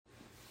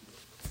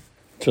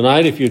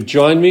Tonight, if you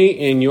join me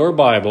in your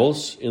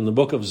Bibles in the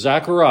book of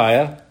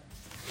Zechariah,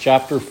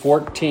 chapter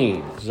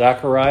 14.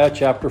 Zechariah,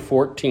 chapter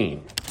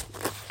 14.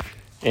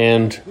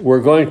 And we're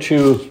going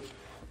to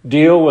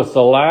deal with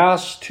the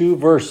last two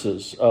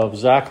verses of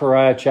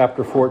Zechariah,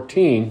 chapter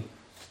 14.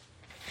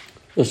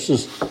 This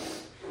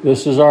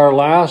is our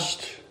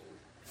last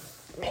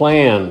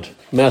planned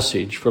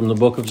message from the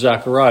book of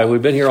Zechariah.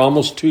 We've been here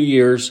almost 2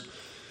 years,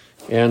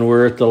 and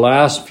we're at the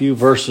last few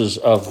verses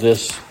of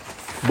this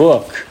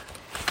book.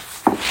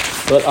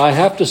 But I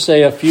have to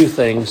say a few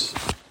things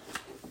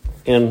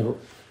in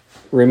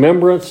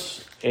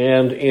remembrance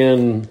and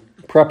in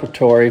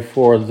preparatory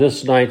for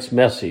this night's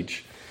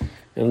message.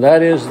 And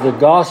that is, the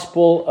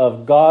gospel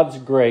of God's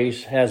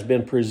grace has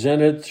been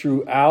presented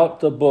throughout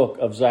the book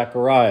of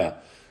Zechariah.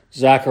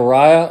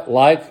 Zechariah,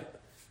 like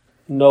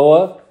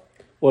Noah,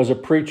 was a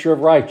preacher of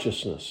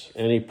righteousness.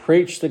 And he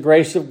preached the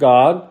grace of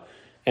God,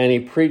 and he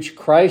preached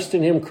Christ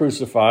and Him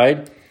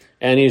crucified.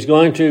 And he's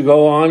going to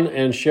go on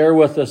and share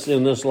with us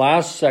in this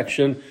last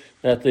section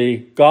that the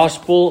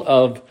gospel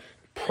of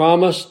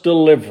promised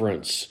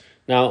deliverance.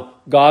 Now,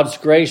 God's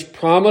grace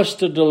promised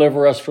to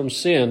deliver us from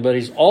sin, but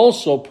He's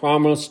also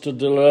promised to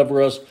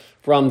deliver us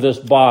from this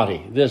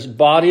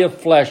body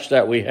of flesh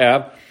that we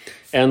have.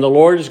 And the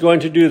Lord is going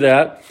to do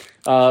that.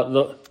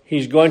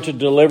 He's going to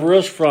deliver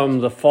us from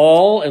the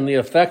fall and the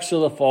effects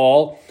of the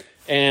fall.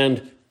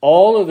 And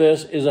all of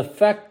this is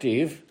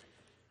effective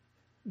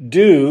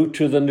due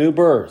to the new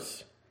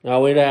birth.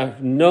 Now, we'd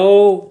have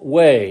no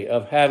way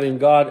of having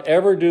God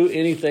ever do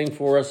anything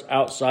for us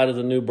outside of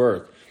the new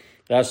birth.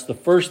 That's the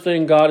first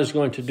thing God is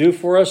going to do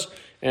for us.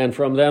 And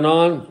from then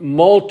on,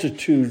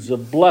 multitudes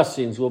of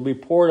blessings will be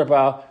poured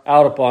out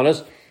upon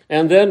us.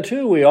 And then,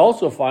 too, we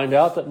also find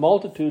out that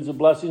multitudes of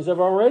blessings have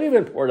already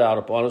been poured out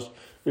upon us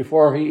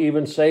before He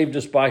even saved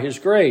us by His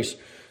grace.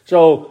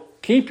 So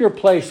keep your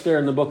place there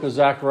in the book of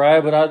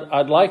Zechariah, but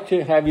I'd like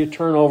to have you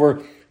turn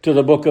over to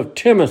the book of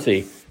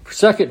Timothy,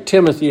 2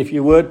 Timothy, if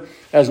you would,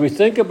 as we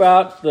think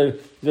about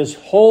this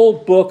whole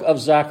book of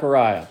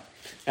Zechariah.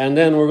 And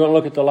then we're going to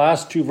look at the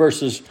last two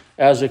verses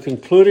as a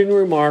concluding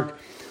remark.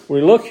 We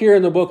look here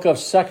in the book of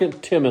 2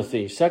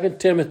 Timothy, 2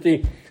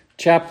 Timothy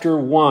chapter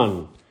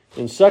 1.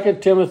 In 2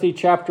 Timothy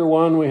chapter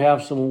 1, we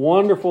have some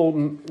wonderful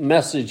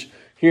message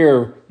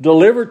here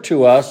delivered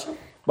to us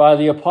by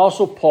the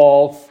Apostle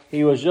Paul.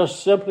 He was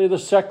just simply the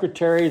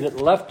secretary that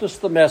left us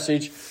the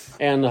message,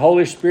 and the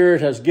Holy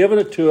Spirit has given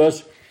it to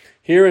us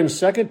here in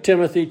 2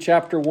 Timothy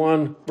chapter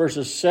 1,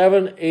 verses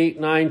 7, 8,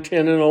 9,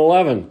 10, and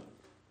 11.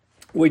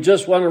 We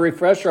just want to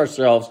refresh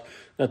ourselves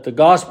that the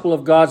gospel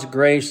of God's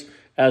grace,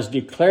 as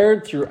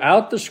declared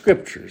throughout the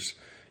Scriptures,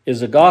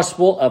 is a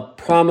gospel of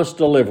promised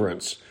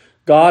deliverance.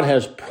 God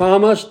has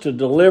promised to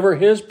deliver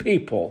His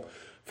people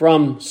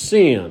from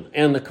sin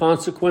and the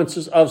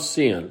consequences of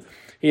sin.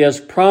 He has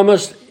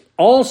promised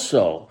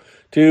also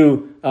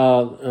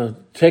to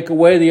take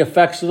away the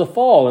effects of the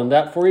fall, and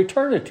that for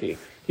eternity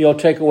He'll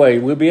take away.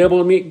 We'll be able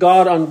to meet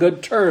God on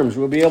good terms.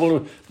 We'll be able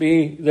to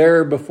be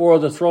there before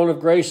the throne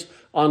of grace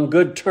on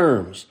good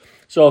terms.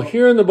 So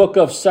here in the book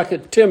of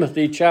 2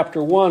 Timothy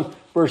chapter 1,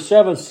 verse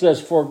 7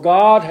 says, "For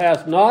God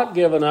hath not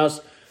given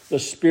us the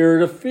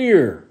spirit of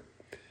fear,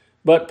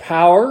 but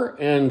power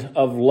and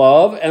of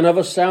love and of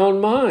a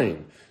sound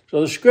mind." So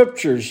the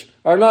Scriptures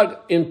are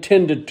not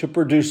intended to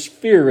produce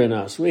fear in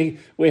us. We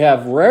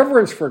have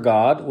reverence for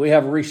God. We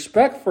have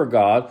respect for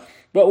God.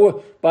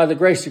 But by the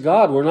grace of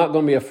God, we're not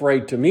going to be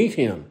afraid to meet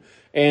Him.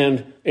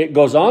 And it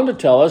goes on to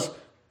tell us,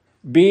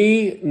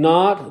 "Be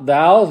not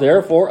thou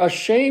therefore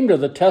ashamed of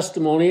the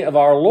testimony of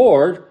our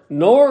Lord,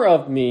 nor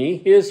of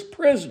me, His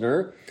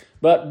prisoner,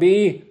 but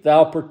be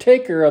thou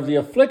partaker of the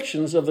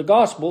afflictions of the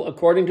gospel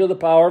according to the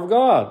power of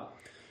God,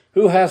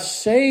 who hath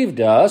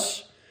saved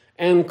us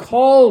and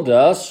called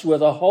us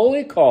with a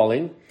holy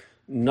calling,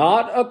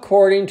 not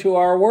according to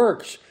our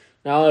works."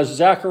 Now, as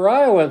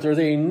Zechariah went through,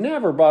 he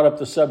never brought up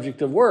the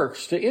subject of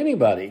works to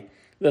anybody,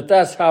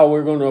 that's how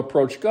we're going to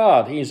approach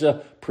God. He's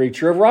a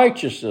preacher of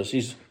righteousness.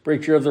 He's a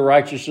preacher of the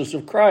righteousness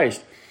of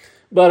Christ.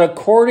 But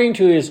according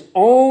to His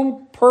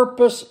own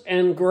purpose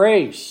and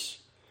grace,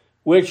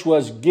 which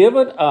was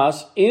given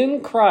us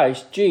in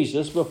Christ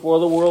Jesus before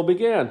the world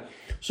began.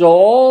 So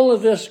all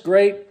of this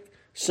great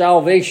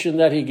salvation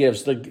that He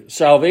gives, the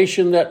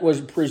salvation that was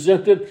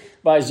presented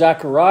by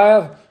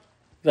Zechariah,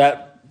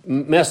 that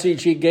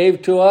message he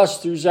gave to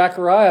us through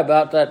Zechariah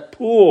about that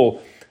pool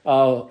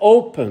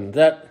open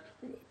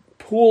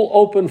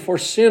for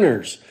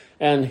sinners.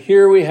 And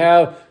here we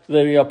have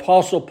the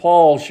Apostle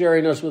Paul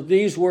sharing us with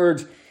these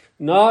words,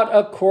 "Not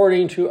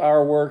according to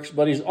our works,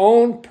 but His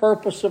own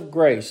purpose of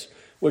grace,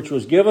 which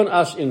was given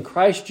us in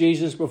Christ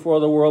Jesus before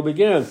the world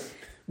began,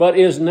 but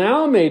is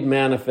now made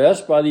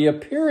manifest by the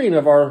appearing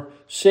of our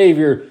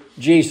Savior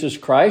Jesus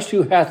Christ,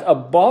 who hath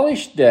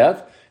abolished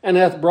death, and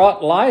hath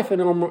brought life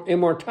and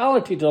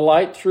immortality to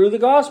light through the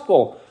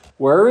gospel,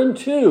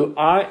 whereunto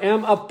I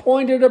am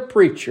appointed a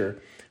preacher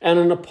and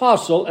an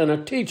apostle and a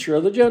teacher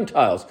of the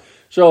Gentiles."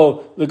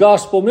 So the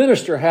gospel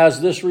minister has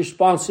this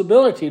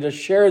responsibility to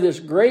share this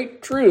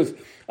great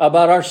truth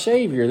about our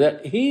Savior,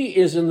 that He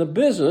is in the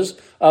business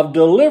of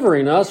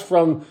delivering us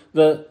from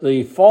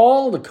the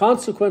fall, the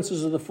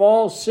consequences of the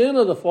fall, sin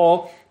of the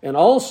fall, and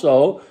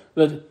also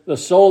the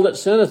soul that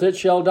sinneth, it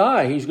shall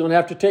die. He's going to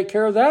have to take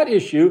care of that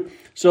issue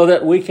so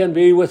that we can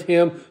be with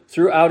Him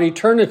throughout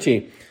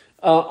eternity.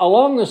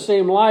 Along the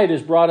same line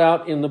is brought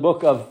out in the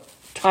book of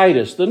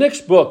Titus. The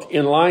next book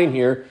in line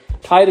here,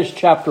 Titus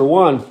chapter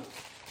 1,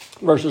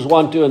 verses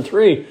 1, 2, and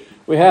 3,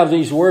 we have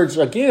these words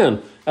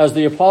again, as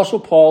the Apostle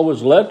Paul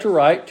was led to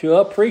write to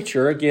a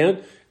preacher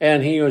again,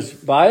 and he was,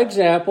 by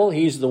example,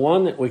 he's the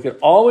one that we could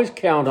always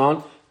count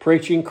on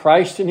preaching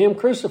Christ and Him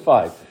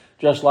crucified.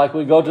 Just like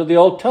we go to the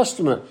Old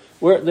Testament,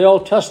 where the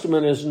Old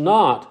Testament is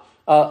not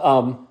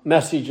a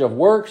message of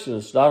works, and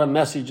it's not a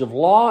message of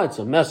law, it's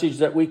a message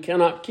that we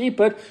cannot keep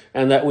it,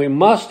 and that we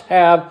must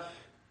have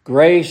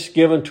grace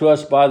given to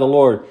us by the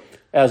Lord.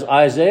 As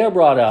Isaiah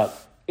brought out,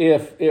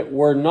 if it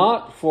were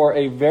not for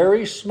a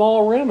very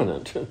small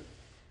remnant,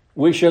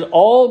 we should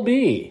all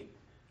be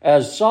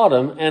as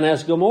Sodom and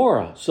as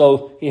Gomorrah.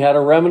 So he had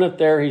a remnant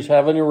there, he's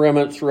having a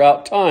remnant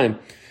throughout time.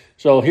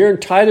 So here in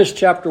Titus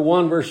chapter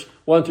 1, verse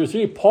 1 through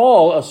 3,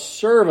 Paul, a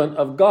servant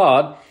of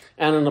God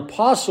and an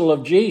apostle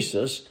of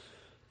Jesus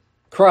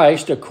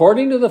Christ,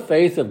 according to the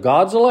faith of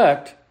God's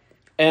elect,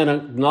 and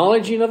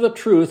acknowledging of the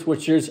truth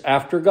which is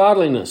after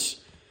godliness.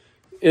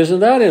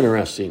 Isn't that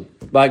interesting?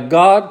 By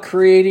God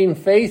creating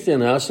faith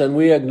in us, and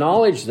we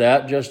acknowledge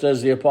that just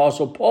as the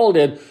Apostle Paul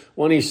did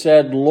when he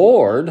said,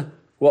 Lord,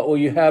 what will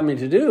you have me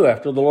to do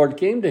after the Lord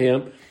came to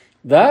him?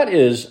 That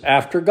is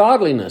after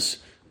godliness.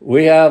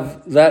 We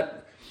have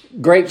that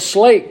great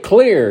slate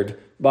cleared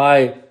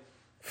by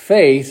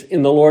faith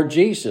in the Lord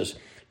Jesus,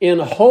 in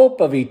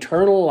hope of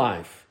eternal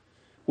life,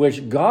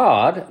 which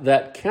God,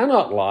 that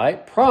cannot lie,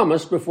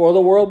 promised before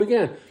the world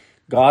began.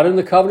 God in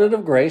the covenant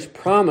of grace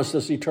promised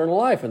us eternal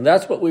life. And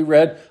that's what we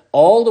read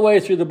all the way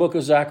through the book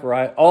of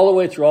Zechariah, all the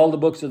way through all the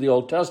books of the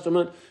Old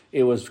Testament.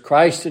 It was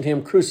Christ and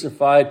Him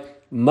crucified.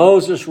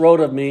 Moses wrote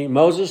of me.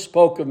 Moses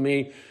spoke of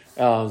me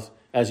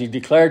as he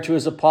declared to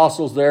his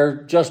apostles there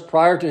just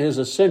prior to his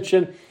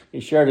ascension. He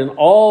shared in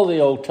all the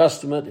Old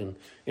Testament,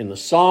 in the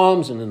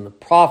Psalms and in the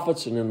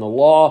prophets and in the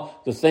law,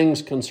 the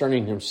things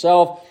concerning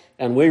Himself.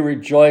 And we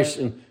rejoice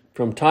in,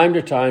 from time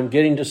to time,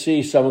 getting to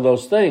see some of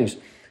those things.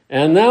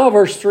 And now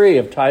verse 3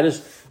 of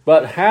Titus,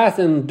 but hath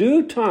in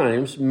due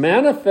times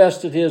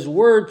manifested His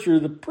word through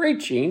the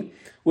preaching,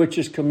 which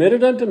is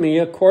committed unto me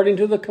according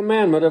to the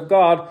commandment of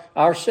God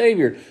our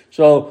Savior.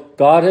 So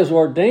God has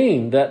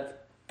ordained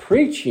that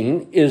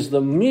preaching is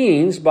the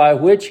means by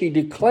which He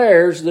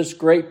declares this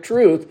great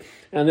truth.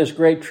 And this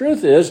great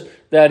truth is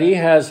that He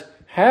has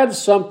had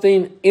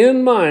something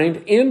in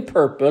mind, in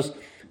purpose,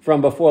 from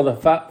before the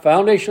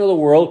foundation of the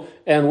world,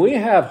 and we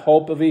have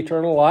hope of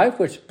eternal life,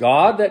 which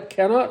God that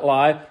cannot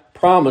lie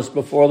promised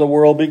before the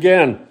world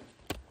began.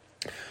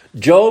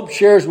 Job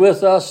shares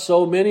with us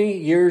so many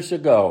years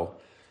ago,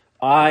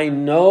 I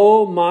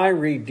know my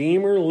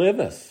Redeemer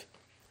liveth.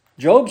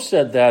 Job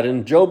said that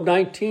in Job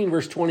 19,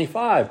 verse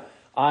 25.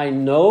 I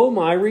know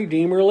my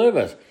Redeemer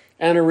liveth.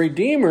 And a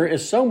redeemer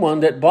is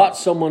someone that bought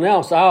someone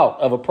else out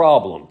of a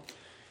problem.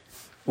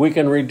 We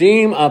can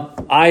redeem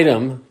an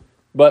item,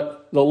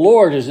 but the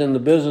Lord is in the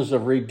business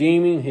of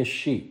redeeming His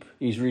sheep.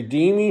 He's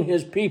redeeming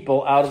His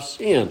people out of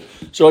sin.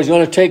 So He's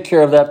going to take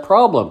care of that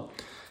problem.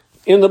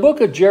 In the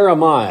book of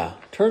Jeremiah,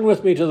 turn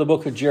with me to the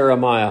book of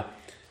Jeremiah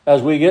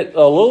as we get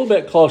a little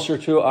bit closer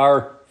to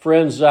our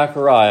friend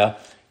Zechariah.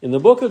 In the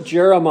book of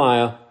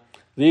Jeremiah,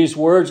 these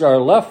words are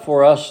left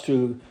for us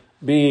to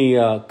be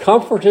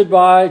comforted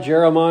by.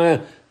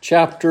 Jeremiah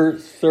chapter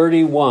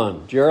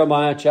 31.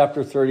 Jeremiah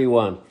chapter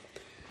 31.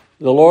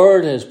 The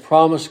Lord has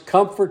promised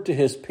comfort to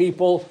His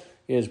people.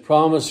 He has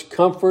promised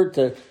comfort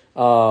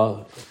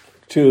to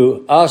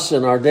us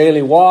in our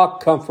daily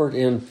walk, comfort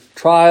in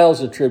trials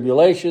and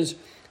tribulations.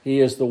 He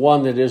is the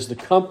one that is the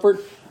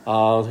comfort.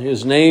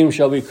 His name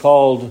shall be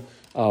called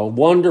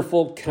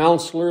Wonderful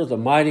Counselor, the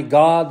Mighty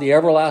God, the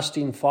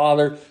Everlasting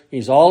Father.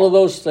 He's all of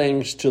those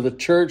things to the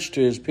church,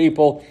 to His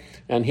people.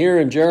 And here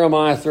in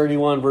Jeremiah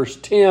 31, verse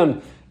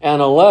 10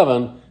 and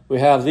 11, we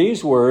have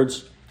these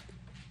words.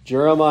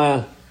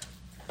 Jeremiah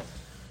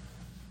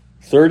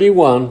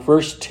 31,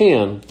 verse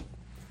 10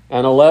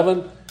 and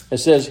 11, it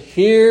says,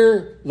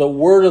 Hear the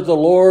word of the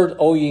Lord,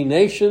 O ye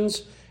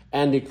nations,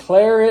 and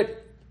declare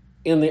it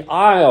in the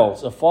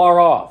isles afar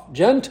off.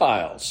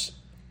 Gentiles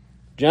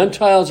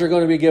are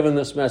going to be given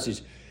this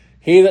message.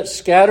 He that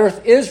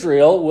scattereth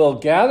Israel will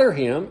gather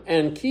him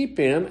and keep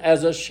him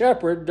as a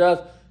shepherd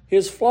doth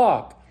his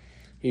flock.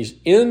 He's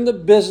in the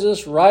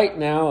business right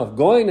now of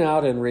going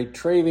out and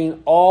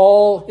retrieving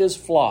all his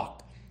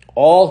flock,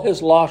 all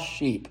his lost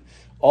sheep.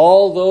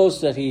 All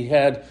those that He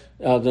had,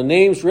 the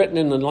names written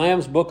in the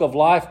Lamb's book of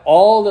life,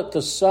 all that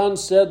the Son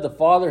said the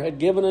Father had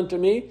given unto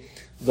me,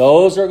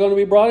 those are going to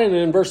be brought in. And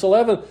in verse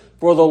 11,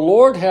 for the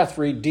Lord hath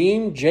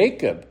redeemed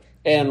Jacob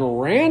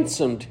and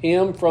ransomed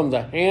him from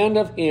the hand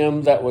of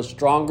him that was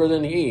stronger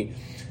than he.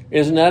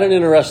 Isn't that an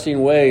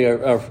interesting way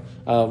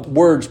of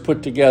words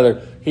put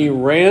together? He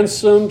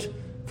ransomed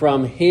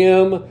from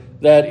him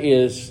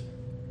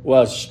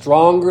was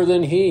stronger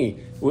than he.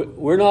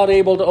 We're not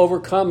able to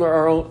overcome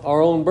our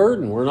own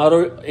burden. We're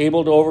not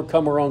able to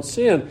overcome our own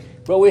sin.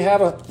 But we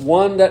have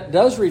one that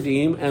does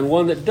redeem and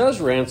one that does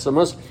ransom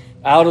us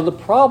out of the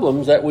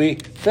problems that we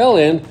fell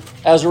in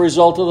as a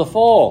result of the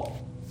fall.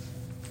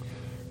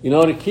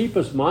 To keep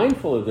us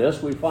mindful of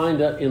this, we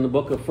find that in the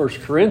book of 2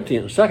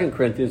 Corinthians,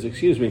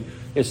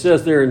 it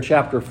says there in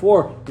chapter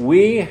 4,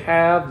 we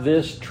have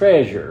this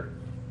treasure.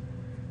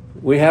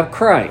 We have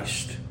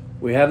Christ.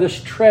 We have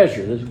this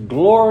treasure, this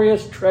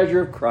glorious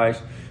treasure of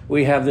Christ.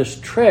 We have this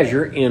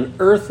treasure in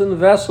earthen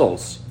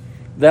vessels,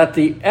 that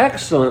the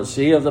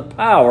excellency of the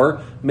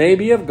power may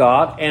be of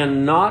God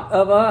and not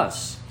of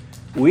us.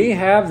 We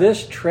have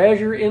this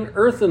treasure in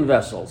earthen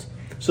vessels,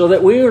 so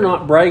that we are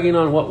not bragging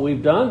on what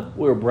we've done.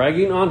 We're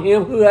bragging on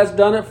Him who has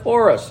done it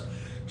for us.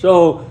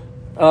 So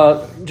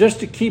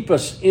just to keep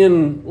us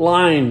in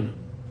line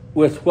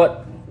with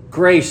what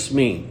grace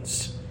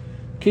means,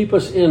 keep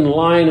us in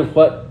line of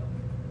what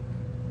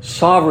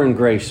sovereign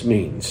grace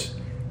means,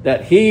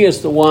 that He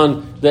is the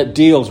one that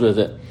deals with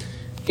it.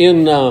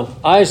 In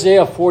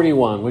Isaiah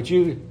 41, would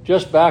you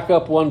just back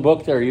up one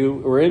book there? You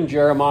were in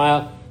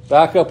Jeremiah.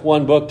 Back up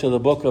one book to the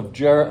book of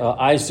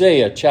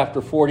Isaiah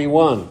chapter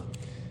 41.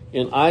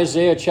 In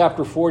Isaiah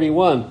chapter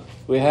 41,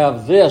 we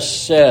have this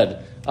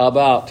said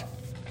about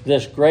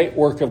this great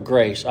work of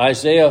grace.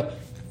 Isaiah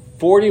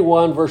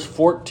 41 verse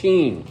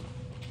 14.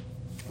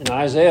 In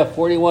Isaiah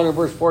 41 and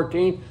verse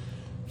 14,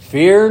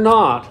 fear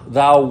not,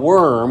 thou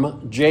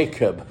worm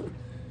Jacob.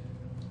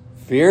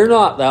 Fear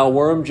not, thou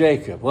worm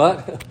Jacob.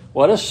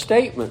 What a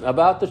statement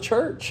about the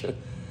church.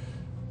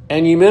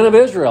 And ye men of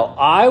Israel,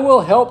 I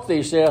will help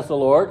thee, saith the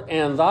Lord,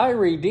 and thy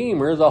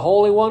Redeemer, the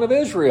Holy One of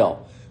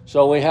Israel.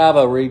 So we have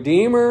a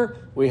Redeemer,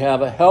 we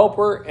have a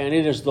helper, and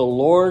it is the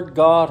Lord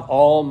God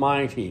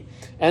Almighty.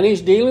 And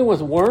He's dealing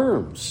with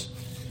worms.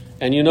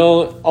 And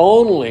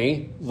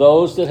only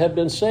those that have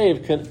been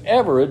saved can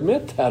ever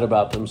admit that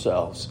about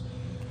themselves.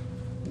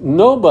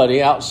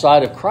 Nobody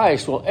outside of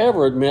Christ will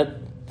ever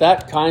admit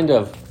that kind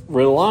of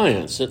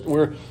reliance, that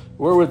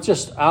we're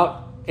just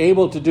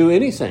able to do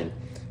anything.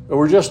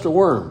 We're just a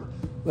worm.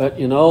 But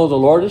the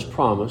Lord has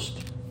promised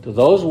to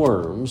those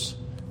worms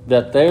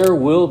that there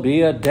will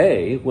be a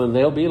day when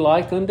they'll be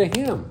like unto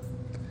Him.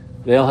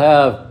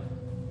 They'll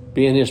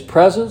be in His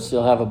presence.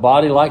 They'll have a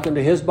body like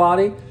unto His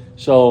body.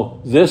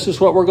 So this is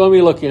what we're going to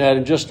be looking at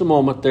in just a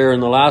moment there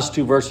in the last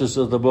two verses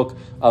of the book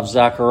of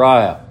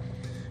Zechariah.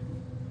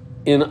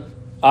 In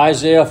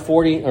Isaiah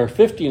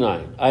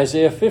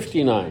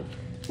 59,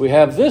 we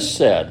have this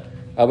said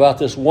about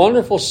this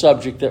wonderful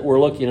subject that we're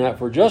looking at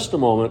for just a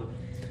moment.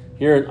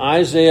 Here in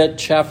Isaiah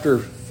chapter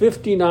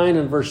 59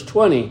 and verse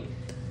 20,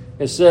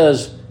 it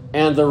says,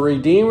 and the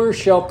Redeemer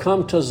shall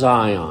come to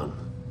Zion.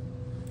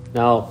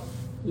 Now,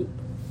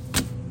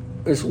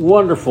 it's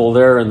wonderful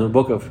there in the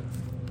book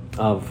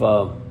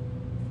of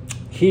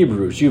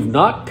Hebrews. You've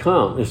not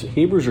come, is it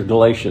Hebrews or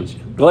Galatians?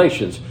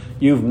 Galatians.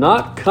 You've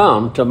not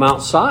come to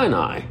Mount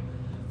Sinai,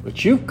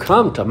 but you've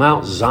come to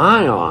Mount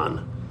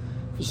Zion.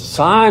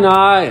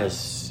 Sinai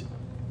is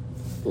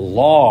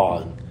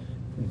law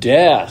and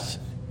death.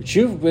 But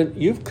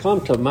you've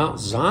come to Mount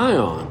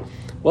Zion.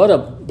 What a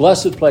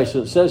blessed place.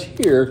 It says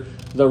here,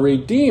 the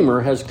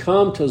Redeemer has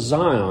come to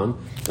Zion,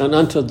 and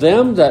unto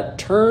them that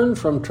turn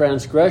from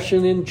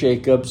transgression in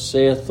Jacob,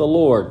 saith the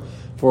Lord.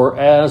 For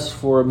as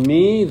for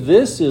me,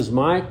 this is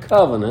my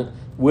covenant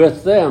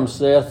with them,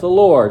 saith the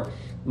Lord.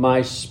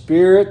 My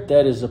spirit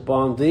that is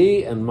upon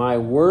thee, and my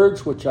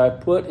words which I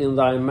put in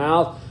thy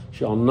mouth,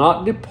 shall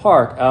not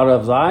depart out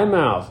of thy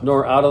mouth,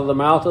 nor out of the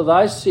mouth of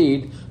thy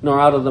seed, nor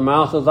out of the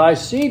mouth of thy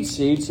seed's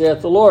seed,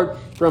 saith the Lord,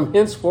 from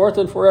henceforth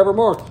and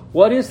forevermore.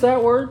 What is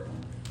that word?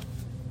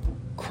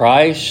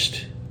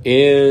 Christ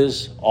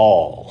is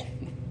all.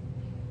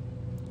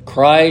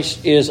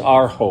 Christ is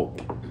our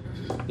hope.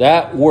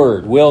 That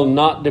word will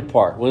not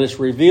depart. When it's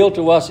revealed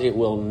to us, it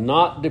will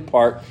not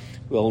depart.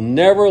 We'll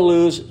never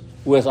lose,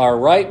 with our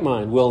right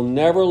mind, we'll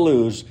never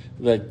lose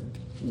the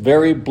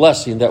very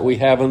blessing that we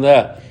have in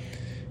that.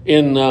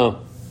 In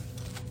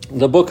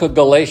the book of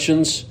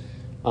Galatians,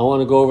 I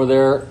want to go over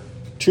there,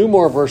 two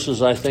more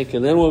verses, I think,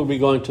 and then we'll be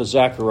going to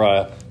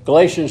Zechariah.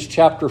 Galatians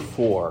chapter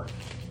 4.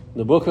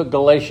 The book of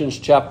Galatians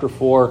chapter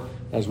 4,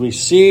 as we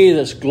see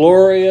this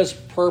glorious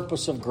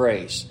purpose of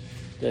grace,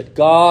 that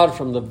God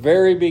from the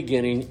very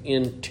beginning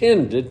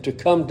intended to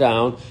come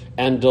down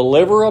and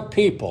deliver a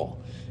people.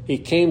 He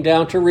came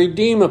down to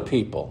redeem a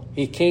people.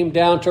 He came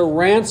down to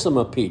ransom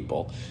a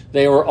people.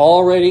 They were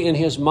already in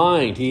His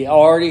mind. He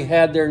already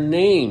had their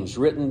names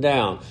written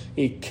down.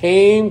 He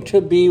came to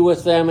be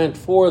with them and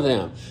for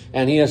them.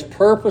 And He has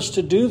purposed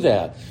to do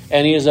that.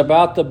 And He is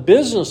about the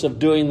business of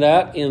doing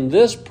that in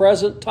this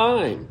present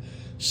time.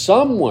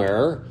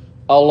 Somewhere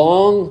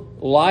along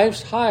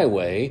life's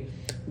highway,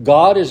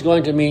 God is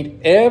going to meet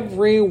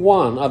every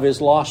one of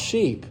His lost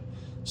sheep.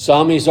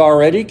 Some He's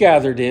already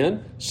gathered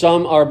in,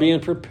 some are being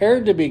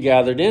prepared to be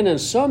gathered in,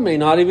 and some may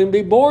not even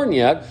be born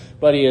yet,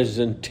 but He is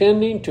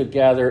intending to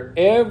gather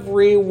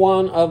every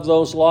one of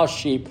those lost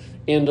sheep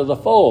into the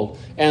fold.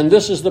 And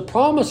this is the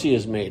promise he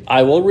has made.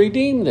 I will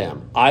redeem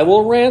them. I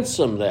will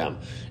ransom them.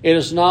 It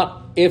is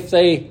not, if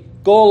they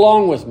go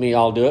along with me,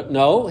 I'll do it.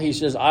 No, he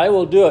says, I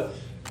will do it.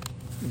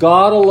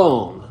 God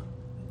alone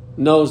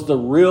knows the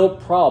real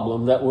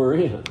problem that we're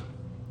in.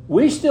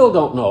 We still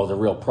don't know the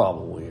real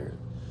problem we're in.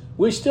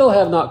 We still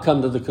have not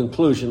come to the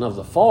conclusion of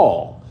the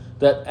fall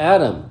that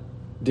Adam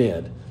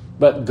did.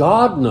 But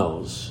God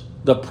knows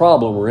the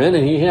problem we're in,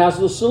 and he has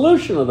the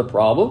solution of the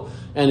problem,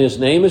 and his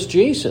name is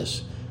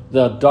Jesus.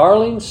 The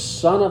darling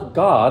Son of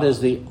God is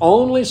the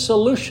only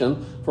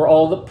solution for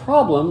all the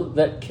problem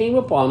that came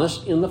upon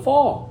us in the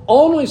fall.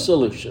 Only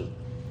solution.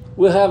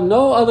 We'll have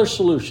no other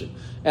solution.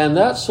 And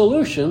that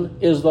solution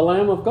is the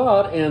Lamb of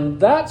God, and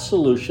that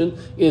solution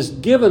is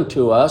given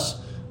to us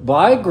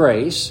by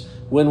grace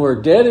when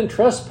we're dead in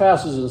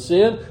trespasses and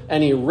sin,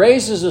 and he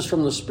raises us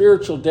from the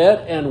spiritual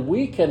dead, and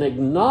we can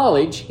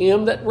acknowledge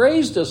him that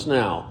raised us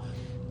now.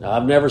 Now,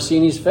 I've never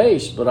seen his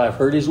face, but I've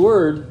heard his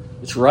word.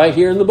 It's right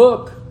here in the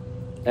book.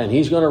 And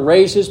he's going to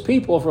raise his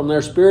people from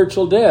their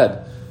spiritual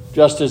dead.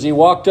 Just as he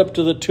walked up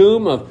to the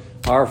tomb of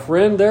our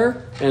friend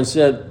there and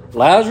said,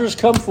 Lazarus,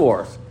 come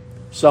forth.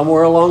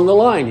 Somewhere along the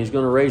line, he's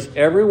going to raise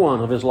every one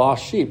of his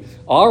lost sheep.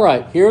 All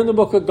right, here in the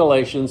book of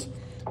Galatians,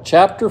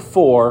 chapter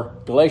 4,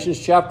 Galatians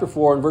chapter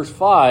 4 and verse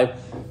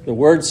 5, the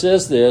word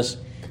says this,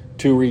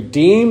 to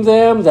redeem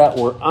them that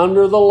were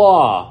under the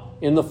law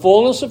in the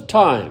fullness of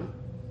time.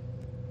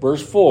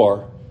 Verse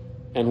 4,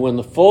 and when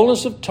the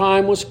fullness of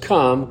time was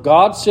come,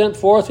 God sent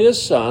forth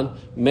his Son,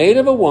 made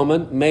of a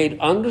woman, made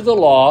under the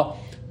law,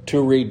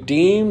 to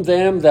redeem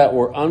them that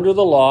were under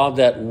the law,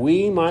 that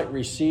we might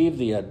receive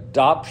the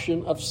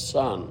adoption of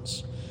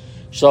sons.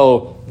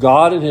 So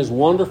God in his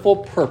wonderful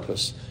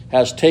purpose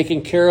has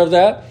taken care of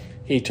that.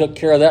 He took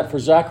care of that for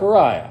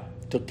Zechariah,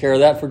 took care of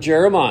that for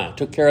Jeremiah,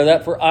 took care of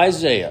that for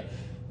Isaiah.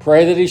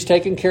 Pray that he's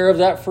taken care of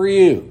that for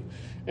you.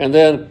 And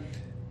then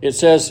it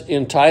says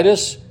in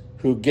Titus,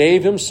 who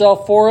gave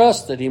himself for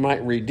us that he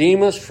might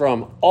redeem us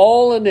from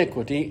all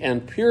iniquity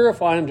and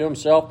purify unto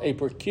himself a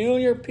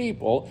peculiar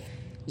people,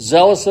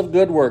 zealous of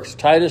good works.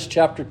 Titus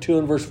chapter 2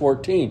 and verse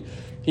 14.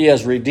 He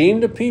has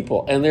redeemed a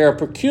people, and they're a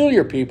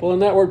peculiar people,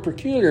 and that word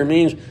peculiar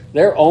means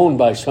they're owned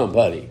by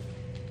somebody.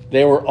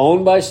 They were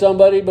owned by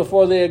somebody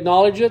before they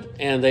acknowledge it,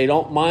 and they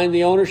don't mind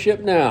the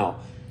ownership now.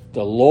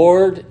 The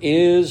Lord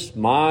is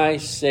my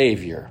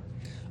Savior.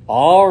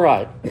 All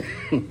right.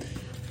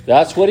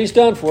 That's what he's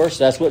done for us.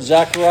 That's what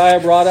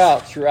Zechariah brought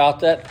out throughout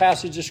that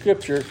passage of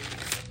Scripture.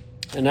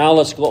 And now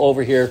let's go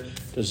over here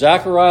to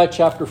Zechariah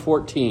chapter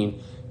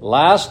 14,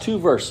 last two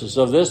verses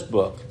of this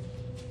book.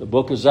 The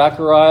book of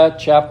Zechariah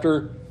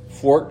chapter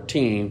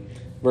 14,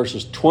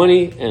 verses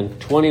 20 and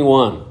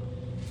 21.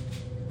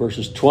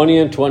 Verses 20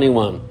 and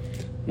 21.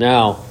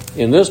 Now,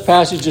 in this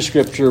passage of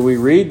Scripture, we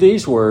read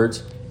these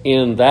words,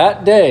 in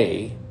that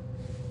day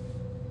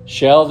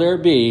shall there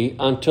be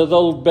unto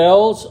the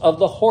bells of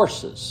the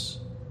horses,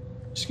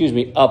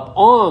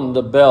 upon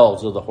the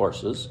bells of the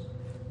horses,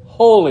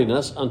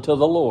 holiness unto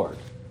the Lord.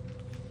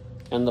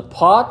 And the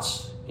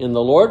pots in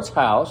the Lord's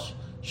house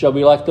shall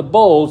be like the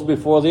bowls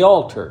before the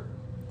altar.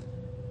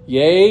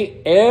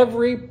 Yea,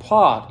 every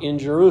pot in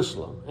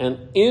Jerusalem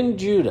and in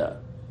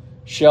Judah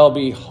shall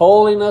be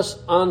holiness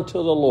unto the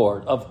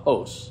Lord of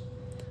hosts.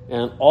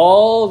 And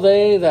all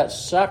they that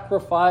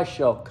sacrifice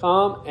shall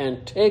come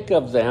and take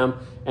of them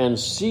and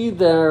see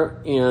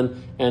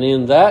therein, and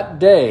in that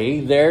day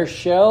there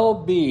shall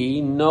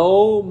be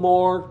no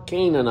more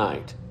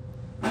Canaanite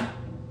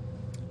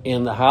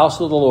in the house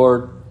of the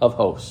Lord of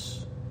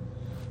hosts.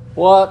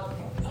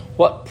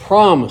 What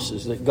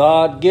promises that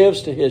God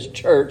gives to his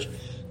church,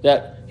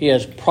 that he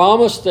has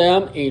promised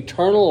them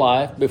eternal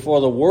life before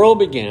the world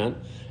began,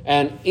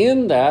 and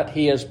in that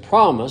he has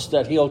promised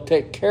that he'll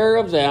take care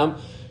of them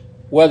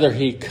whether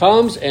he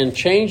comes and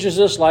changes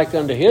us like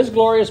unto his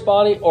glorious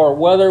body, or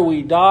whether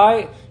we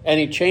die and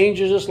he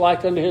changes us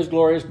like unto his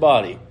glorious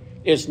body.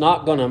 It's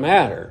not going to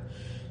matter.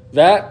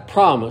 That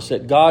promise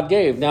that God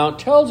gave. Now it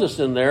tells us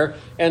in there,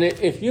 and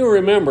if you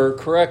remember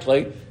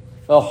correctly,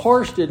 a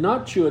horse did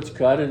not chew its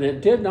cud, and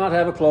it did not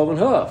have a cloven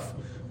hoof,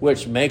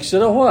 which makes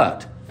it a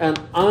what? An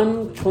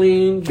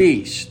unclean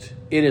beast.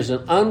 It is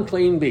an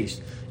unclean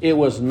beast. It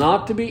was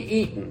not to be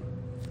eaten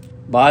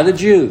by the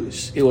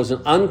Jews. It was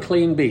an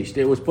unclean beast.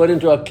 It was put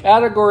into a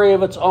category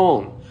of its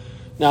own.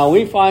 Now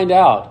we find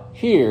out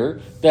here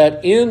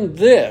that in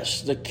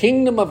this, the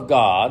kingdom of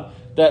God,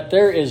 that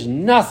there is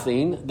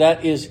nothing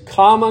that is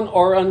common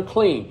or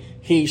unclean.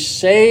 He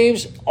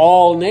saves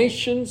all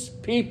nations,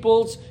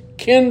 peoples,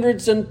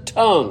 kindreds, and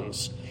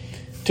tongues.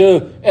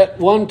 At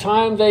one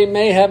time, they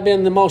may have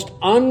been the most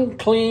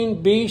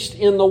unclean beast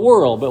in the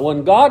world, but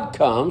when God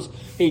comes,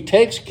 he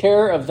takes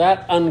care of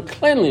that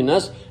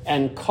uncleanliness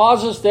and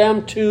causes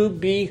them to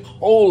be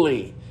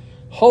holy.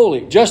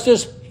 Holy, just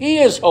as he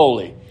is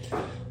holy.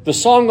 The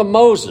Song of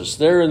Moses,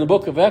 there in the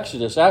book of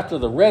Exodus, after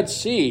the Red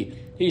Sea,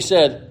 he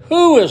said,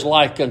 who is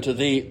like unto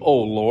thee, O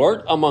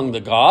Lord, among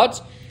the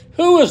gods?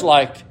 Who is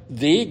like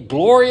thee,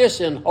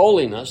 glorious in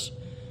holiness,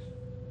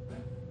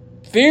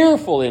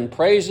 fearful in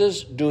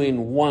praises,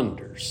 doing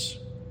wonders.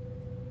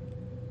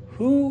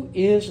 Who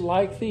is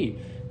like thee?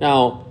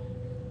 Now,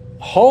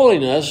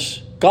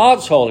 holiness,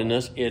 God's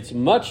holiness, it's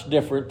much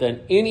different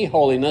than any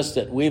holiness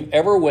that we've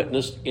ever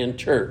witnessed in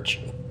church.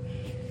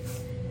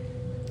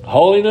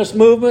 Holiness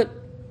movement,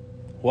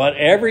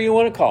 whatever you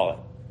want to call it,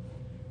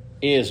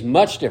 is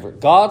much different.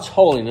 God's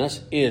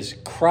holiness is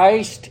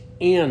Christ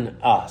in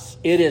us.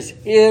 It is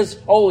His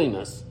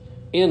holiness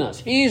in us.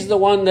 He's the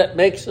one that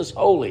makes us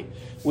holy.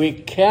 We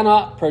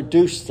cannot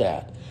produce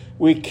that.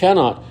 We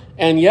cannot.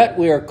 And yet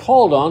we are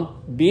called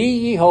on, be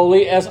ye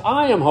holy as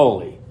I am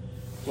holy.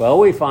 Well,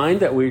 we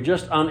find that we're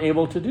just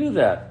unable to do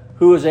that.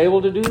 Who is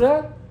able to do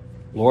that?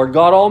 Lord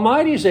God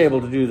Almighty is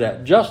able to do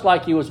that. Just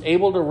like He was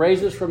able to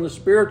raise us from the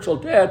spiritual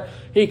dead,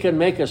 He can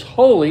make us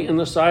holy in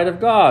the sight of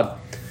God.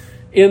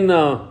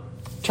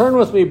 Turn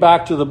with me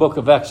back to the book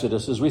of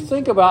Exodus. As we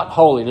think about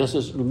holiness,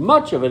 as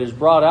much of it is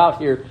brought out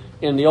here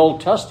in the Old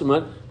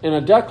Testament in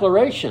a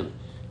declaration.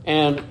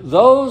 And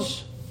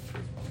those,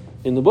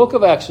 in the book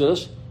of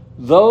Exodus,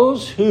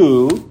 those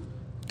who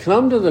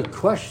come to the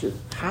question,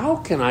 how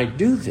can I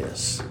do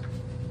this?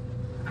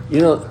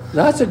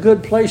 That's a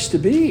good place to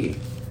be.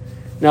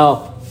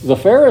 Now, the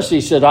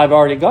Pharisee said, I've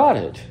already got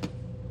it.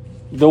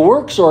 The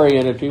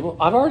works-oriented people,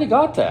 I've already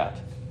got that.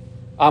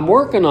 I'm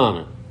working on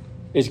it.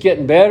 It's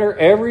getting better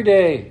every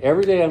day.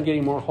 Every day I'm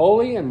getting more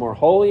holy and more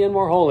holy and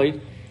more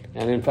holy.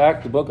 And in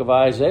fact, the book of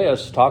Isaiah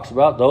talks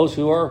about those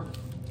who are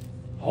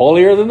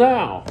holier than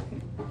thou.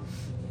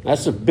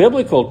 That's a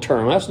biblical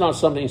term. That's not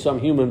something some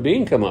human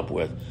being come up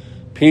with.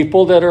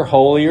 People that are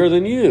holier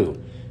than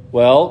you.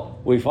 Well,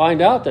 we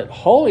find out that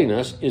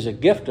holiness is a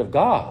gift of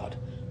God.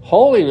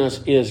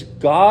 Holiness is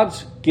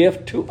God's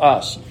gift to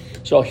us.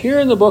 So here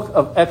in the book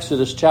of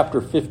Exodus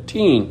chapter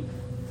 15,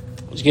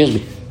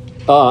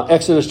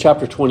 Exodus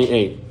chapter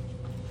 28.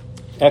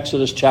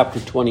 Exodus chapter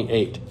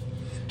 28.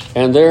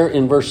 And there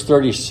in verse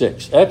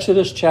 36.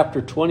 Exodus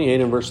chapter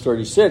 28 and verse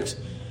 36.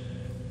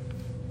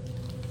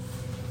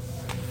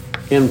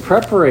 In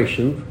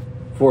preparation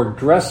for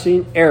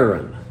dressing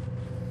Aaron,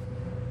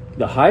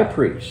 the high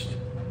priest.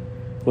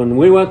 When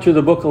we went through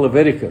the book of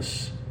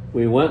Leviticus,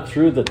 we went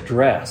through the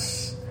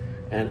dress.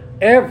 And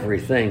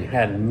everything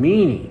had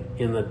meaning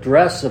in the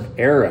dress of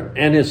Aaron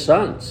and his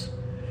sons.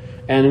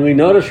 And we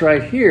notice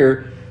right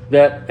here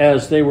that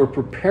as they were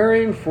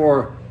preparing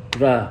for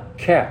the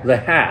cap, the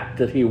hat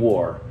that he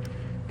wore,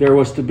 there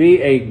was to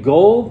be a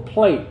gold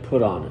plate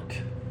put on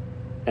it.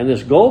 And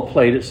this gold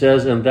plate, it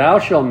says, and thou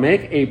shalt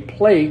make a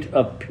plate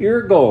of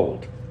pure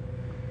gold,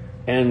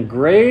 and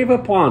grave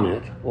upon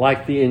it,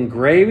 like the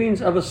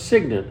engravings of a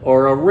signet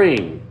or a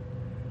ring,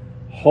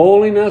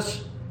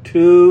 holiness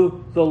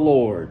to the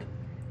Lord.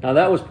 Now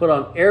that was put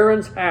on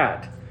Aaron's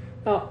hat.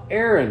 Now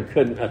Aaron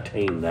couldn't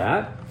attain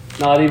that,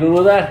 not even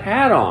with that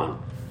hat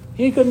on.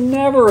 He could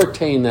never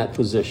attain that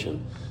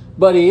position.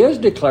 But he is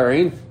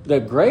declaring the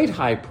great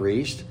high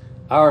priest,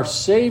 our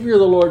Savior,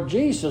 the Lord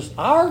Jesus,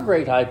 our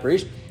great high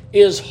priest,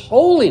 is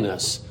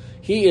holiness.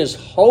 He is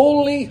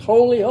holy,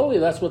 holy, holy.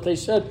 That's what they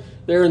said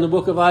there in the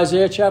book of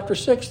Isaiah chapter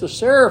 6. The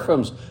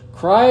seraphims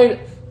cried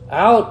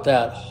out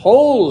that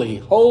holy,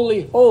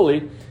 holy,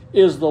 holy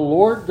is the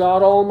Lord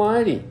God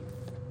Almighty.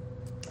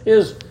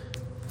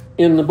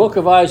 In the book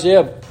of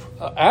Isaiah,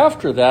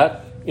 after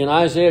that, in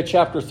Isaiah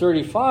chapter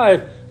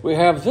 35, we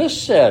have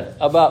this said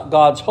about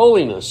God's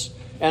holiness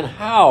and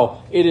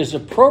how it is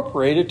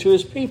appropriated to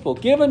His people,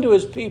 given to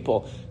His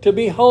people to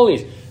be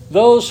holy.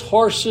 Those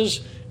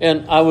horses,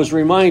 and I was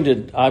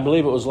reminded, I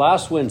believe it was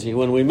last Wednesday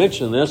when we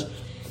mentioned this,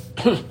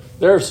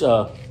 there's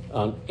an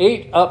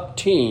 4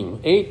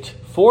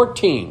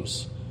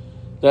 teams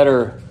that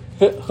are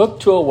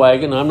hooked to a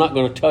wagon. I'm not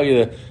going to tell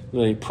you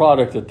the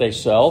product that they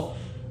sell.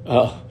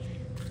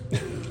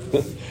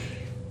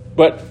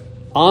 But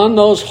on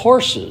those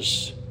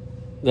horses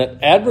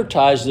that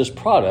advertise this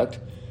product,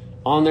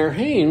 on their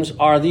hames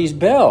are these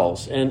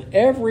bells. And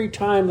every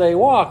time they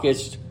walk,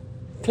 it's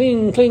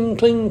cling, cling,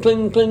 cling,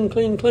 cling, cling,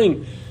 cling,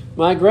 cling.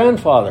 My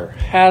grandfather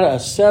had a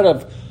set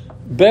of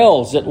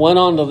bells that went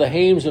onto the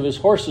hames of his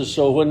horses.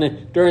 So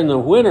during the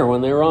winter,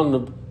 when they were on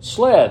the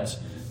sleds,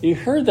 you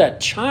heard that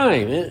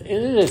chime. It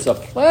is a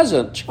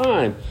pleasant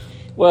chime.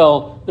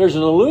 Well, there's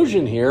an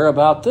allusion here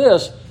about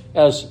this,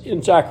 as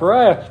in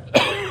Zechariah,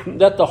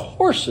 that the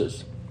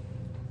horses,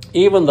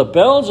 even the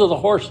bells of the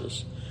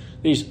horses,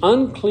 these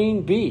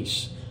unclean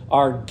beasts,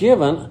 are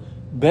given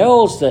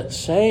bells that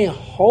say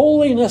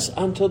holiness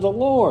unto the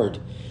Lord.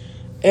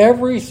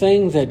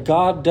 Everything that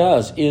God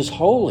does is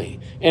holy,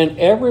 and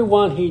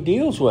everyone He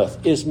deals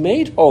with is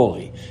made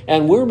holy,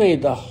 and we're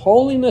made the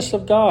holiness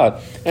of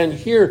God. And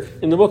here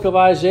in the book of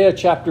Isaiah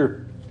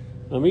chapter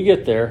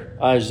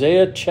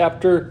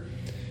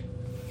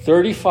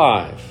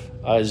 35.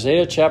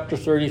 Isaiah chapter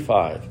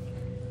 35.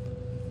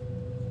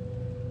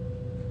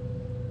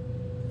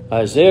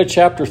 Isaiah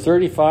chapter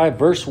 35,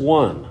 verse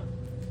 1.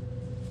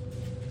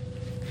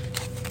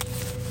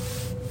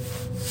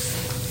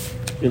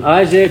 In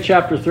Isaiah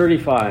chapter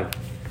 35,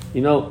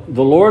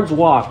 the Lord's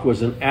walk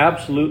was an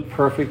absolute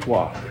perfect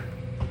walk.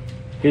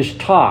 His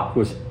talk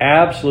was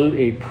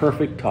absolutely a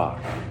perfect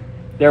talk.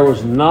 There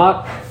was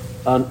not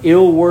an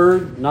ill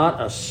word,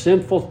 not a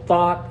sinful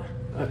thought.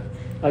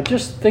 I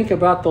just think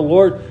about the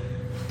Lord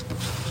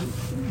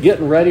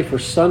getting ready for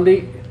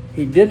Sunday.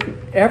 He didn't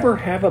ever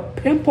have a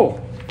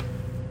pimple.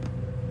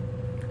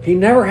 He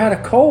never had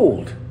a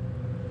cold.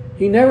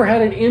 He never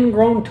had an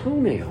ingrown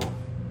toenail.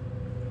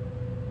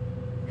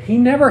 He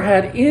never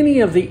had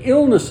any of the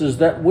illnesses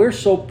that we're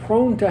so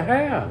prone to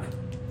have.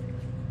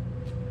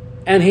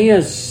 And he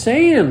is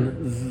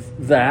saying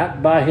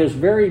that by his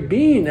very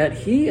being, that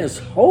he is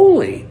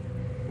holy,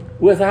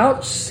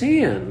 without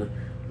sin.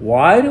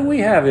 Why do we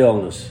have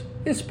illness?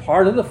 It's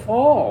part of the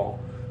fall.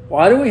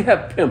 Why do we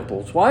have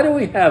pimples? Why do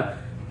we have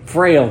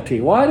frailty?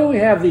 Why do we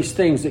have these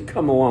things that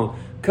come along?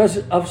 Because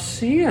of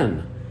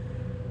sin.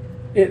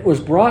 It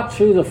was brought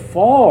through the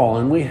fall,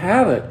 and we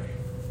have it.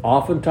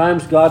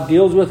 Oftentimes God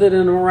deals with it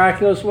in a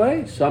miraculous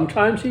way.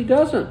 Sometimes he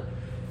doesn't.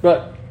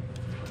 But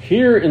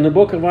here in the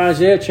book of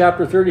Isaiah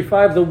chapter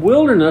 35, the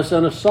wilderness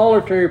and a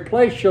solitary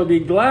place shall be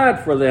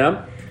glad for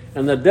them,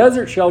 and the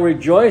desert shall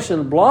rejoice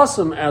and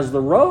blossom as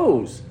the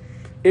rose.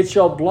 It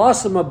shall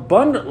blossom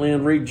abundantly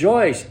and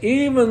rejoice,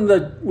 even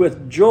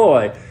with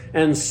joy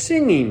and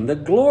singing. The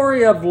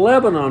glory of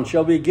Lebanon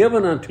shall be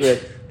given unto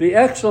it. The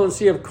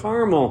excellency of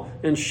Carmel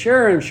and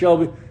Sharon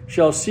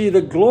shall see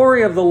the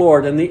glory of the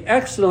Lord and the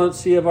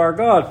excellency of our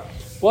God.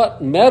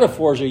 What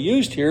metaphors are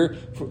used here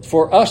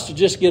for us to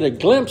just get a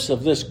glimpse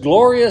of this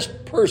glorious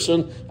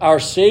person, our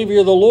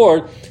Savior the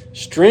Lord.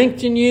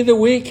 Strengthen ye the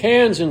weak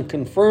hands and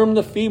confirm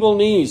the feeble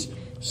knees.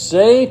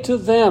 Say to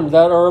them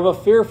that are of a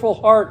fearful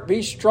heart,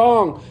 be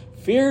strong,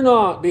 fear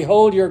not.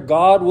 Behold, your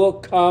God will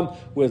come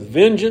with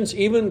vengeance,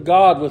 even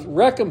God with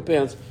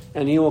recompense,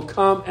 and he will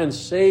come and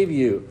save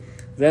you.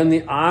 Then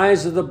the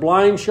eyes of the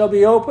blind shall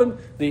be opened,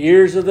 the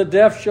ears of the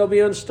deaf shall be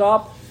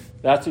unstopped.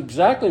 That's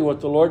exactly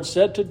what the Lord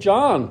said to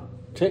John.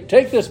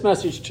 Take this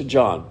message to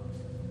John.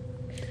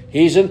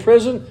 He's in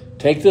prison.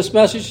 Take this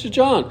message to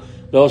John.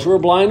 Those who are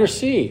blind are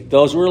see.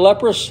 Those who are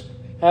leprous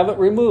have it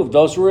removed.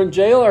 Those who are in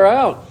jail are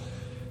out.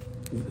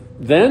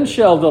 Then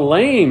shall the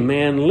lame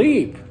man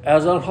leap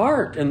as a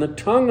hart, and the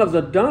tongue of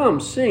the dumb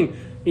sing.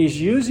 He's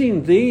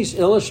using these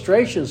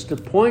illustrations to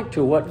point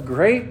to what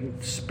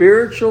great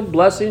spiritual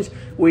blessings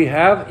we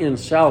have in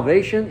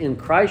salvation in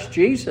Christ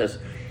Jesus.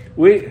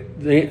 We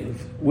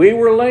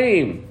were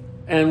lame,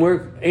 and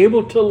we're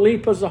able to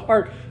leap as a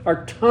hart.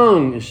 Our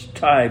tongue is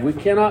tied. We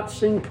cannot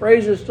sing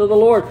praises to the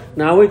Lord.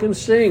 Now we can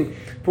sing.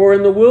 For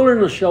in the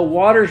wilderness shall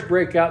waters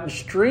break out, and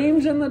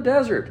streams in the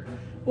desert.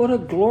 What a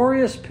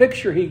glorious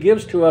picture he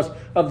gives to us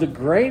of the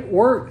great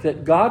work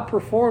that God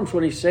performs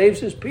when he saves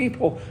his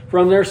people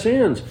from their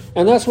sins.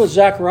 And that's what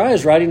Zechariah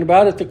is writing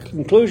about at the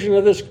conclusion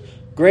of this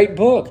great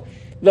book.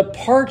 The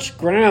parched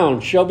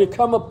ground shall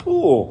become a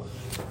pool.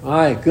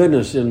 My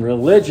goodness, in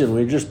religion,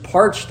 we just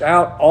parched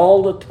out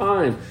all the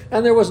time.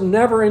 And there was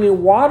never any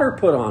water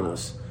put on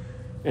us.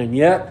 And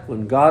yet,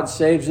 when God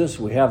saves us,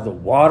 we have the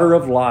water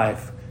of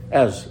life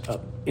as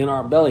in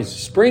our bellies,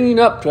 springing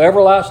up to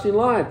everlasting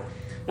life.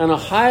 And a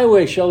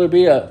highway shall there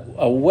be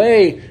a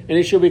way, and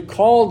it shall be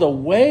called the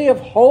way of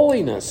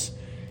holiness.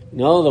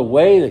 No, the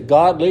way that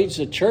God leads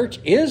the church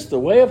is the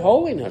way of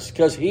holiness,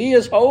 because he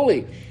is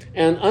holy.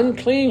 And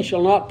unclean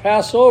shall not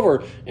pass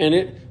over,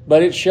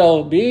 but it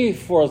shall be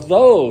for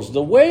those,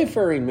 the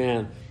wayfaring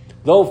man,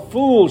 though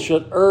fools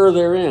should err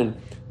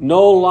therein.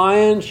 No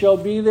lion shall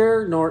be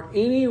there, nor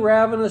any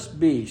ravenous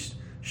beast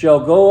shall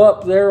go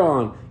up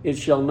thereon. It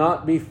shall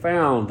not be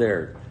found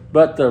there.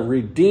 But the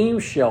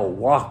redeemed shall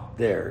walk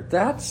there.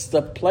 That's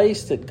the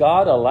place that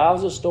God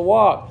allows us to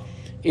walk,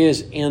 is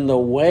in the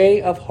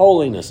way of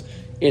holiness.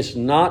 It's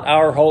not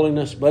our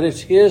holiness, but it's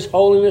his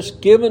holiness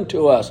given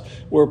to us.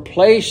 We're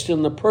placed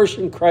in the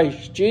person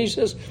Christ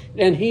Jesus,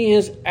 and he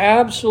is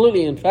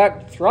absolutely, in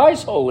fact,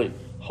 thrice holy.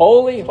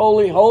 Holy,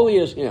 holy, holy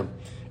is him.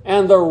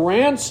 And the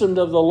ransomed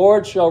of the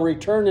Lord shall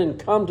return and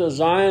come to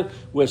Zion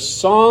with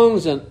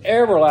songs and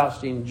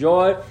everlasting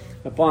joy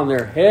upon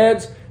their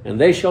heads. And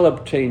they shall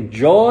obtain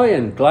joy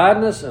and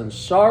gladness, and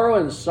sorrow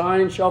and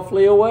sighing shall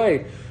flee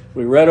away.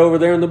 We read over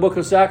there in the book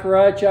of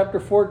Zechariah chapter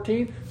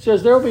 14. It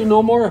says there will be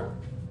no more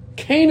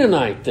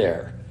Canaanite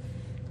there.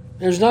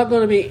 There's not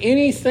going to be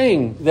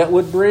anything that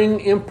would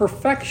bring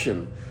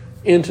imperfection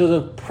into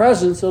the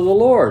presence of the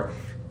Lord.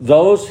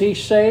 Those he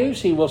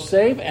saves, he will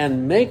save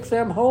and make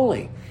them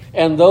holy.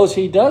 And those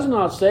he does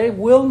not save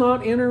will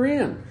not enter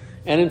in.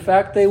 And in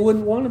fact, they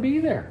wouldn't want to be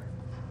there.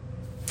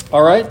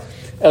 All right?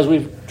 As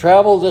we've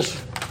traveled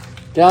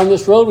down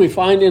this road, we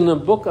find in the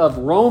book of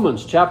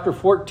Romans chapter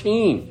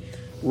 14.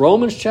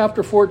 Romans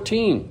chapter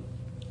 14.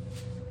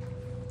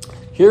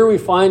 Here we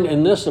find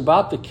in this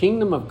about the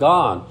kingdom of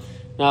God.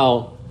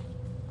 Now,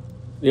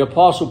 the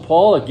Apostle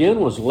Paul, again,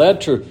 was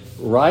led to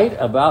write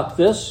about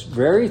this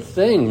very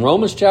thing.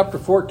 Romans chapter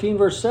 14,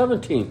 verse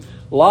 17.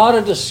 A lot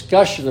of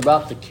discussion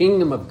about the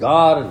kingdom of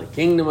God and the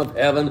kingdom of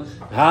heaven,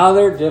 how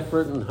they're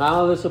different and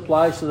how this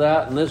applies to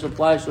that and this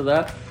applies to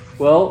that.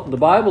 Well, the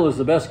Bible is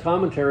the best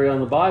commentary on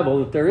the Bible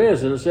that there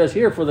is. And it says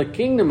here, for the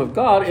kingdom of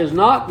God is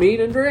not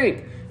meat and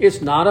drink.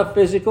 It's not a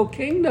physical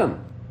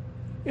kingdom.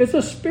 It's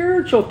a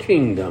spiritual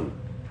kingdom.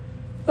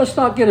 Let's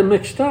not get it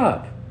mixed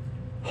up.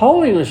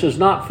 Holiness is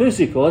not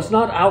physical. It's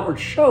not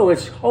outward show.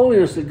 It's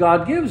holiness that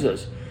God gives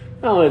us.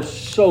 Now, it's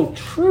so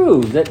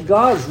true that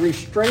God's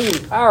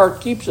restraining power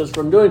keeps us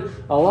from doing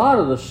a lot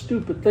of the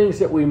stupid things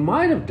that we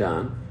might have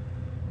done.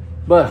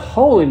 But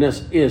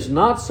holiness is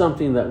not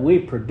something that we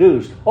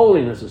produce.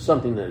 Holiness is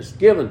something that is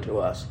given to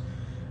us.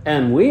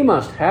 And we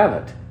must have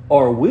it,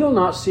 or we'll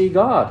not see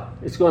God.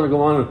 It's going to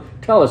go on and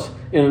tell us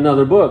in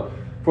another book.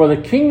 For the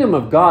kingdom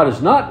of God is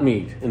not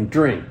meat and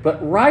drink, but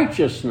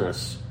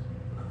righteousness.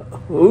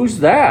 Who's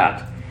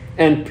that?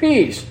 And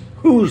peace.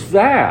 Who's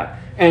that?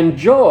 And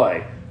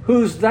joy.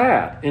 Who's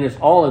that? And it's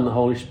all in the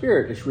Holy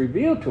Spirit. It's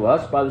revealed to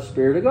us by the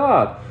Spirit of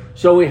God.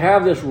 So we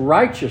have this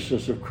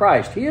righteousness of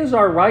Christ. He is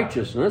our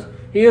righteousness.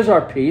 He is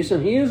our peace,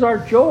 and He is our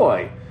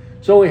joy.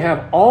 So we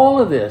have all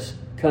of this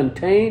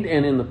contained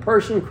and in the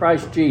person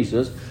Christ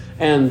Jesus.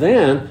 And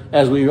then,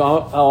 as we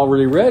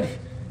already read,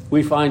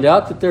 we find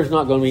out that there's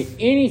not going to be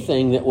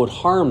anything that would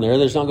harm there.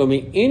 There's not going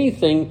to be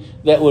anything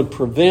that would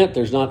prevent.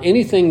 There's not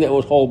anything that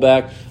would hold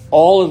back.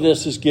 All of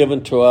this is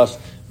given to us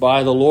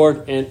by the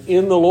Lord and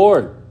in the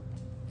Lord.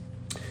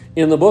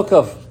 In the book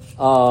of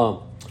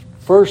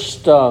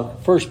First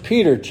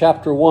Peter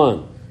chapter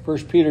 1. 1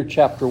 Peter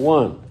chapter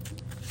 1.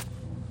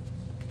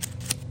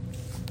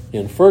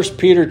 In 1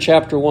 Peter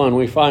chapter 1,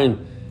 we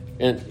find,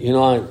 and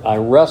I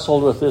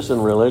wrestled with this in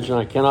religion.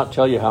 I cannot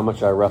tell you how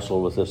much I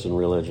wrestled with this in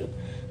religion.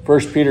 1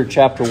 Peter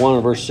chapter 1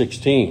 and verse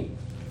 16.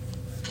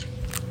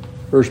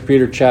 1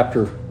 Peter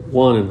chapter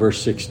 1 and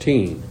verse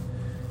 16.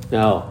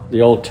 Now,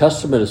 the Old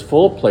Testament is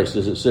full of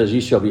places it says,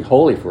 "Ye shall be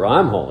holy, for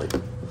I'm holy."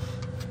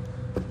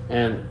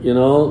 And,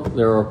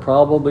 there are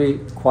probably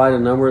quite a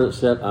number that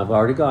said, "I've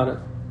already got it.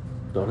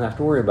 Don't have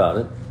to worry about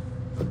it."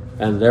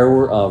 And there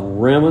were a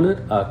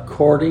remnant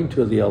according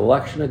to the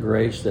election of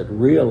grace that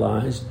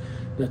realized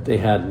that they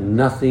had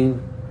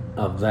nothing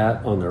of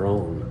that on their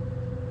own.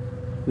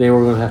 They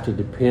were going to have to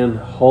depend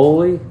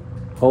holy,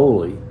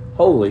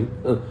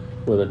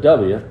 with a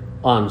W,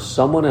 on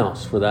someone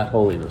else for that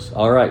holiness.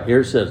 All right,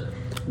 here it says,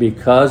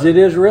 because it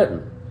is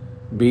written,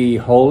 "Be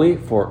holy,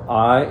 for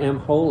I am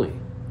holy."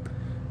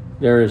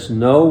 There is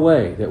no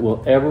way that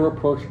we'll ever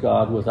approach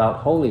God without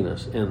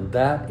holiness, and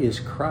that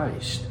is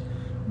Christ.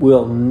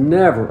 We'll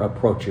never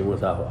approach Him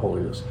without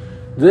holiness.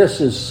 This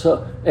is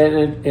so,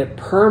 and it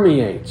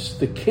permeates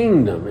the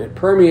kingdom. It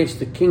permeates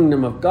the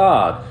kingdom of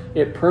God.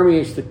 It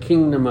permeates the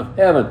kingdom of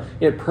heaven.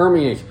 It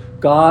permeates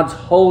God's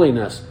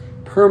holiness.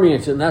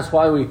 Permeates it. And that's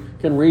why we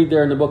can read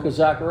there in the book of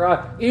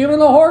Zechariah, even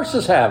the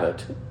horses have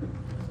it.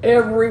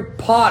 Every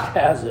pot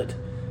has it.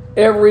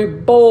 Every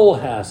bowl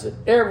has it.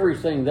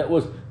 Everything that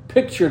was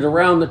pictured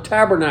around the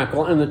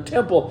tabernacle and the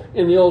temple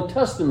in the Old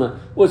Testament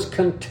was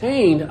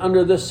contained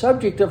under the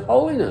subject of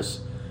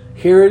holiness.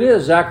 Here it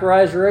is.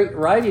 Zechariah is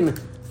writing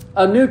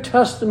a New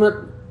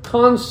Testament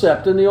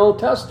concept in the Old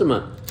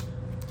Testament.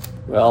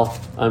 Well,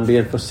 I'm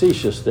being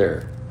facetious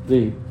there.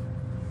 The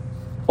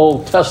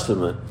Old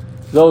Testament,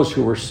 those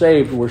who were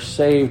saved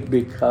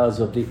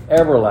because of the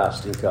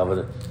everlasting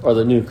covenant or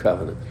the new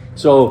covenant.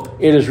 So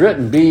it is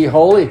written, "Be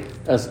holy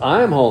as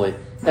I am holy."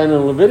 And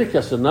in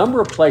Leviticus, a number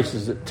of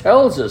places it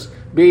tells us,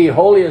 "Be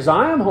holy as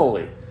I am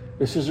holy."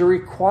 This is a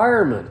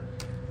requirement.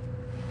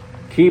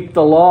 Keep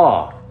the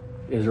law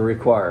is a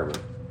requirement.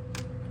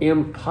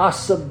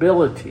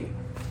 Impossibility.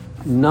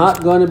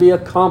 Not going to be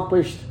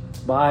accomplished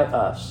by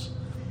us.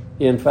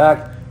 In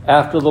fact,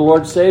 after the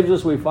Lord saves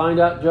us, we find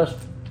out just,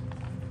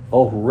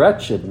 "Oh,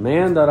 wretched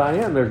man that I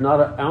am. There's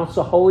not an ounce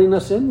of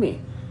holiness in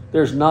me.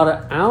 There's not an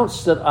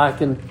ounce that I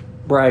can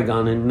brag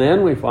on." And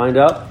then we find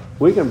out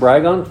we can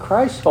brag on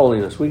Christ's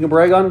holiness. We can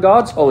brag on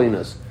God's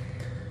holiness.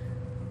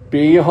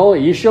 "Be holy.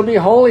 You shall be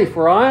holy,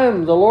 for I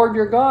am the Lord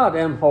your God,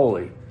 am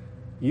holy.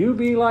 You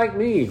be like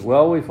me."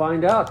 Well, we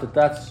find out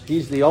that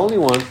He's the only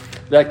one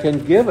that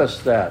can give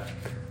us that.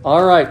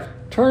 All right,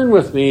 turn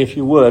with me, if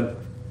you would,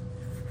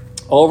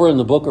 over in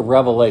the book of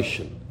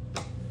Revelation.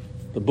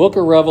 The book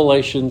of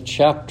Revelation,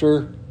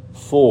 chapter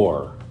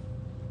 4.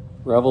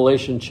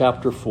 Revelation,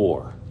 chapter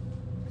 4.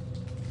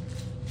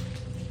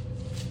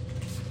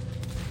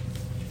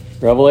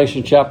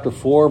 Revelation chapter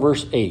 4,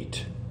 verse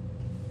 8.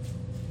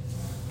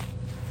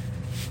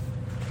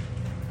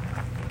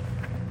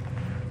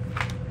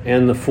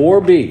 "And the four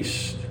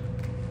beasts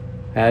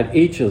had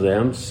each of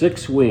them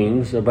 6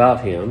 wings about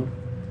him,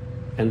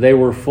 and they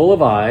were full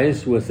of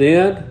eyes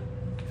within,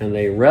 and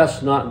they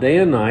rest not day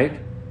and night,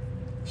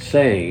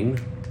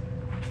 saying,"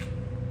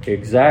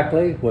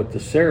 exactly what the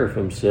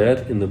seraphim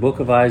said in the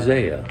book of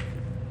Isaiah,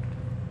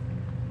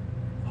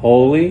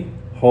 "Holy,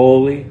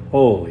 holy,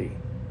 holy."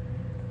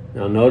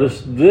 Now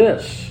notice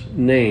this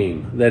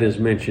name that is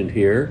mentioned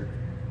here,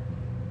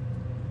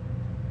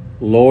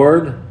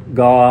 Lord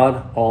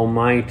God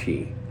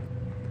Almighty.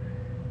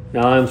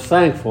 Now I'm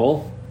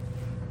thankful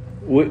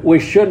we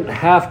shouldn't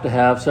have to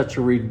have such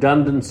a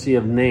redundancy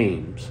of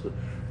names.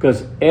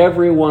 Because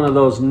every one of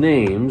those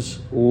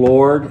names,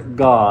 Lord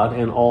God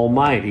and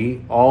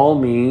Almighty, all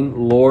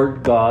mean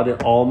Lord God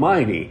and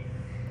Almighty.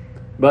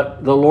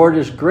 But the Lord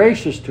is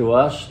gracious to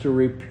us to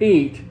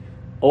repeat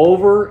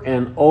over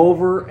and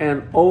over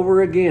and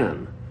over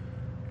again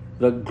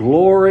the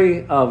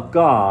glory of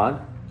God.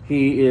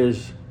 He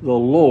is the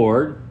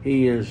Lord,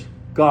 He is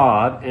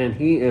God, and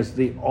He is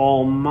the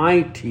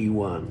Almighty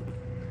One,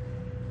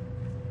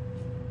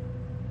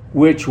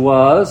 which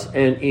was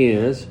and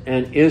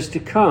is to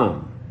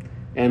come.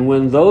 And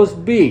when those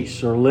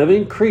beasts or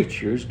living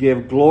creatures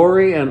give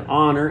glory and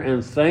honor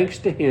and thanks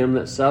to Him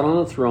that sat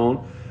on the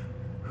throne,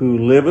 who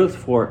liveth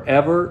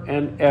forever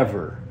and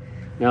ever.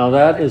 Now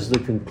that is the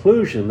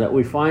conclusion that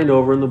we find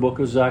over in the book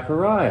of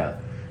Zechariah.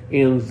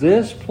 In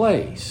this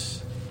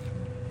place,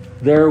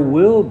 there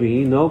will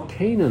be no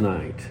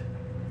Canaanite.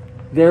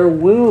 There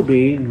will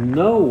be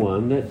no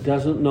one that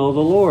doesn't know the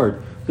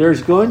Lord.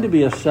 There's going to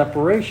be a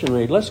separation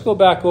made. Let's go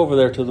back over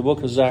there to the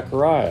book of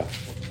Zechariah.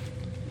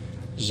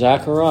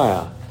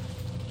 Zechariah.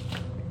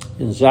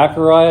 In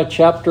Zechariah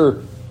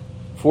chapter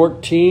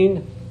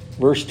 14,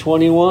 verse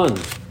 21,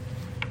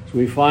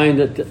 we find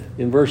that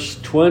in verse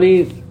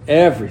 20,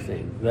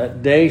 everything,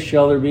 that day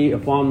shall there be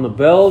upon the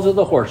bells of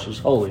the horses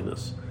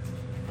holiness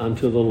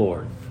unto the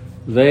Lord.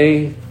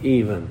 They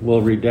even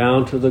will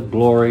redound to the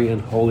glory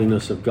and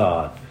holiness of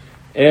God.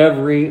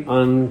 Every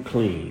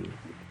unclean.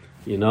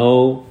 You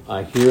know,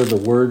 I hear the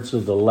words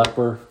of the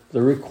leper,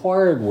 the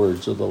required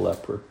words of the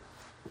leper.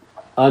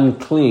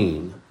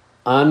 Unclean,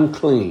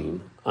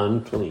 unclean,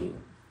 unclean.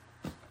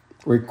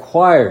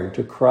 Required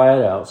to cry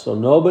it out so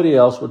nobody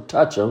else would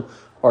touch them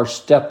or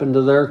step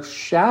into their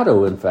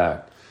shadow, in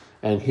fact.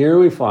 And here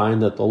we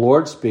find that the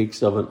Lord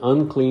speaks of an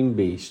unclean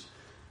beast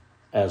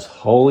as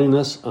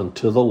holiness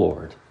unto the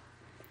Lord.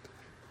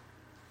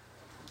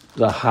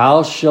 The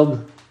house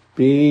shall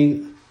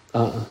be,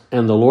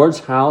 and the Lord's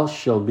house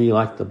shall be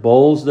like the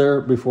bowls there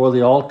before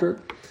the altar.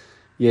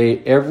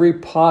 Yea, every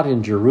pot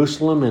in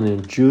Jerusalem and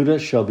in Judah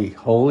shall be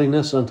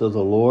holiness unto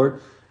the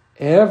Lord.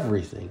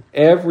 Everything,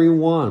 every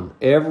one,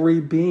 every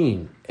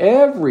being,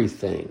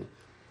 everything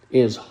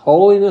is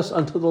holiness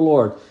unto the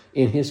Lord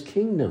in His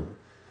kingdom.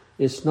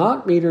 It's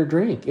not meat or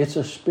drink. It's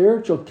a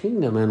spiritual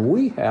kingdom, and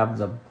we have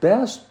the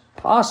best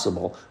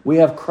possible. We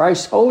have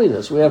Christ's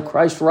holiness, we have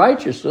Christ's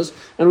righteousness,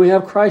 and we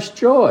have Christ's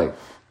joy.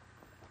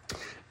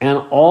 And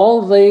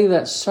all they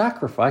that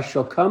sacrifice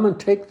shall come and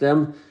take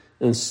them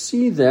and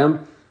see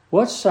them.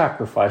 What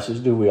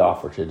sacrifices do we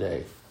offer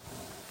today?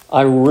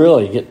 I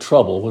really get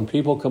trouble when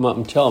people come up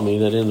and tell me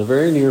that in the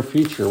very near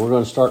future we're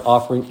going to start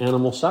offering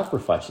animal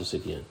sacrifices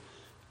again.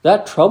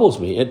 That troubles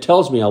me. It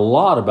tells me a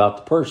lot about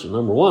the person.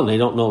 Number one, they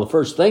don't know the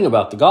first thing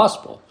about the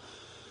gospel.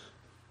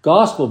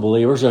 Gospel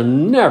believers are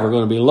never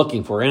going to be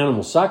looking for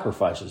animal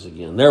sacrifices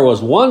again. There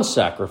was one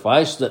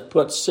sacrifice that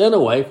put sin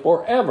away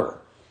forever,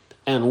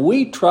 and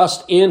we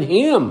trust in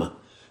Him.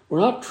 We're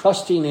not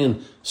trusting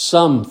in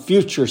some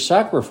future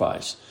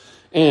sacrifice.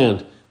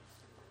 And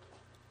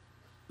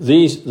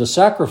the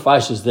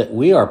sacrifices that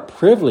we are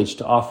privileged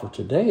to offer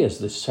today is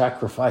the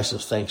sacrifice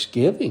of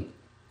thanksgiving,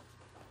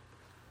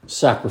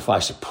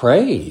 sacrifice of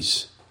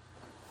praise.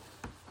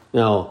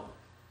 Now,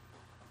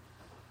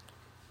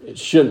 it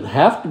shouldn't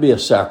have to be a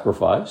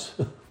sacrifice.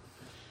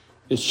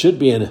 It should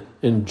be an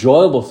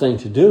enjoyable thing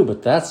to do,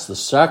 but that's the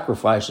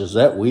sacrifices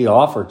that we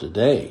offer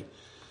today.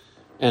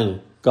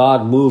 And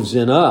God moves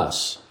in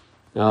us.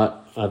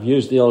 Now, I've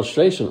used the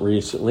illustration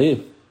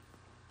recently.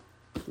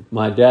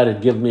 My dad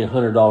had given me a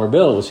 $100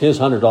 bill. It was his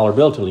 $100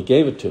 bill till he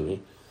gave it to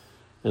me.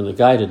 And the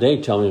guy today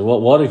told me,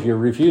 well, what if you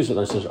refuse it? And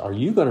I says, are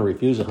you going to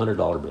refuse a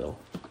 $100 bill?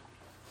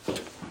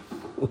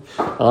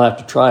 I'll have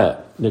to try it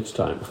next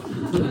time.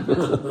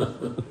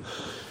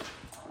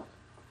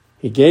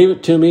 He gave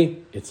it to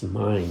me. It's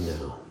mine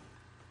now.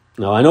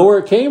 Now, I know where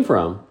it came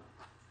from,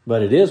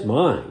 but it is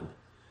mine.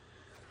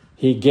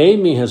 He gave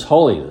me His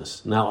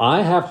holiness. Now,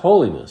 I have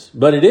holiness,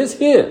 but it is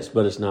His,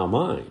 but it's now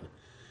mine.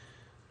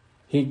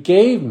 He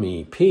gave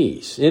me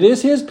peace. It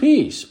is His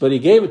peace, but He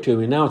gave it to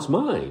me. Now it's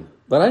mine,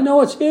 but I know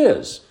it's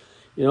His.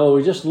 You know,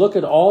 we just look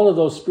at all of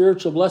those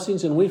spiritual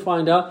blessings and we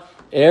find out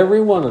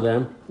every one of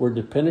them were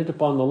dependent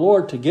upon the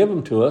Lord to give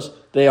them to us.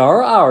 They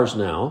are ours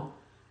now.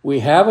 We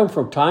have them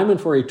from time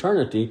and for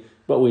eternity,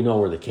 but we know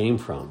where they came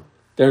from.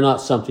 They're not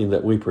something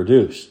that we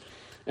produce.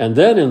 And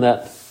then in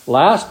that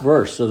last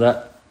verse of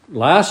that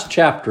last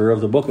chapter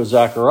of the book of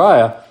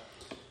Zechariah,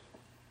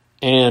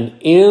 and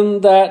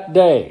in that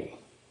day.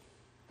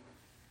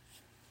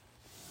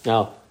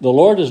 Now, the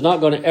Lord is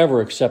not going to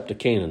ever accept a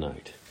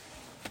Canaanite,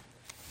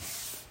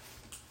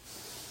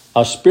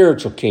 a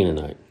spiritual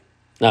Canaanite.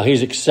 Now,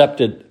 He's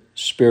accepted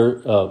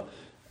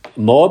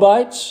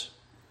Moabites.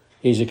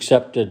 He's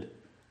accepted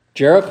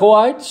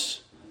Jerichoites.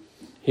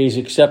 He's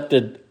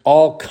accepted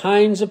all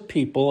kinds of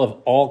people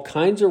of all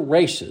kinds of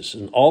races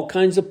and all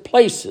kinds of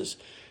places.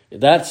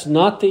 That's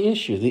not the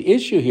issue. The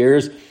issue here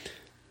is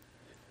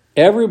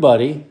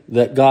everybody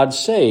that God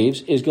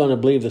saves is going to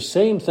believe the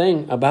same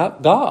thing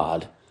about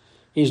God.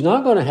 He's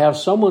not going to have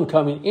someone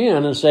coming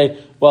in and say,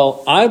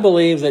 well, I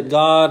believe that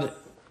God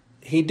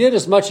he did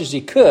as much as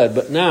he could,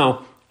 but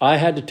now I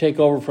had to take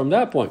over from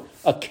that point.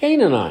 A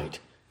Canaanite,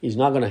 he's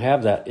not going to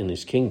have that in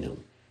his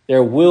kingdom.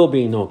 There will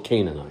be no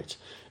Canaanites.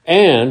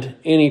 And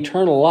in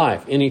eternal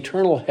life, in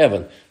eternal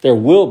heaven, there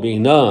will be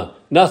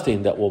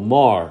nothing that will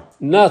mar,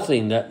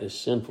 nothing that is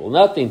sinful,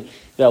 nothing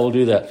that will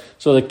do that.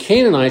 So the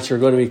Canaanites are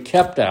going to be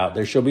kept out.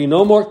 There shall be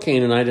no more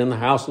Canaanite in the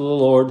house of the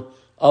Lord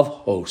of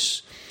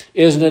hosts.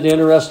 Isn't it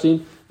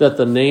interesting that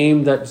the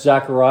name that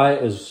Zechariah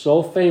is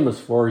so famous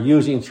for,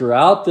 using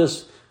throughout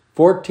this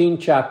 14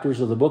 chapters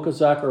of the book of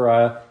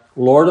Zechariah,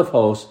 Lord of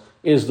hosts,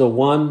 is the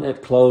one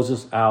that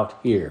closes out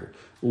here.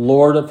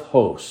 Lord of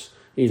hosts.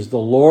 He's the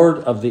Lord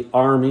of the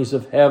armies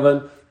of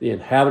heaven, the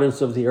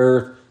inhabitants of the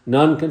earth.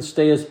 None can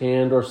stay his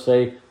hand or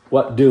say,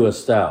 what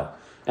doest thou?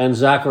 And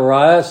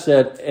Zechariah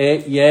said,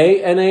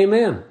 yea and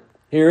amen.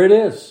 Here it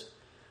is.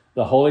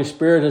 The Holy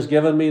Spirit has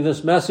given me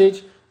this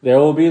message. There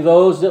will be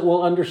those that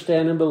will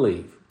understand and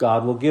believe.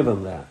 God will give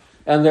them that.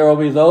 And there will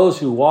be those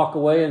who walk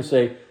away and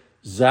say,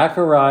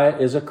 Zechariah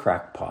is a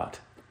crackpot.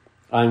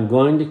 I'm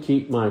going to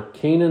keep my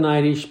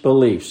Canaanitish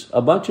beliefs.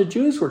 A bunch of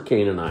Jews were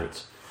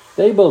Canaanites.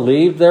 They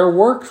believed their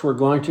works were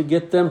going to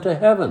get them to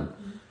heaven.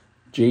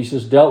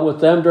 Jesus dealt with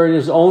them during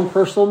his own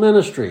personal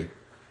ministry.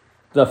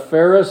 The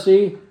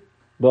Pharisee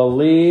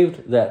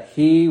believed that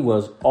he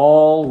was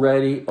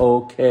already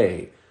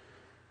okay.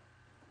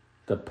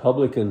 The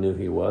publican knew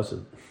he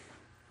wasn't.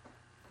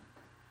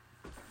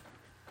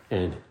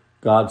 And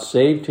God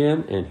saved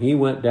him, and he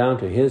went down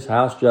to his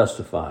house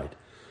justified.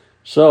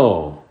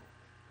 So,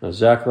 as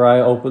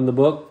Zechariah opened the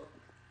book,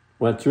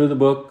 went through the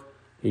book,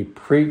 he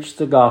preached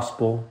the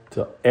gospel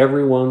to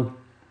everyone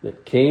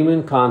that came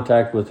in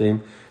contact with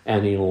him,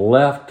 and he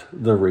left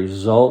the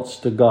results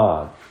to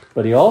God.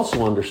 But he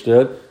also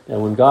understood that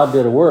when God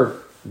did a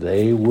work,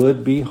 they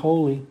would be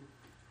holy.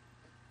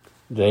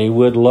 They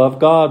would love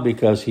God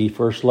because he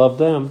first loved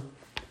them.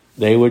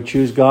 They would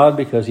choose God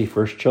because he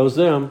first chose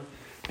them.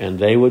 And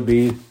they would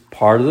be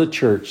part of the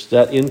church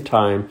that in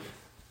time,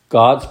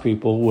 God's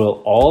people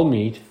will all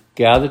meet,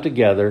 gather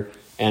together,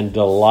 and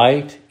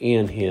delight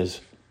in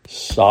his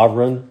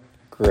sovereign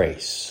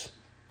grace.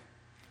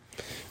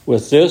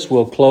 With this,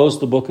 we'll close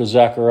the book of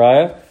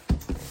Zechariah.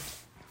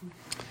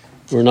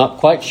 We're not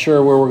quite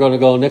sure where we're going to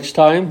go next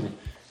time,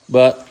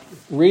 but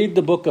read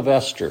the book of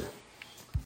Esther.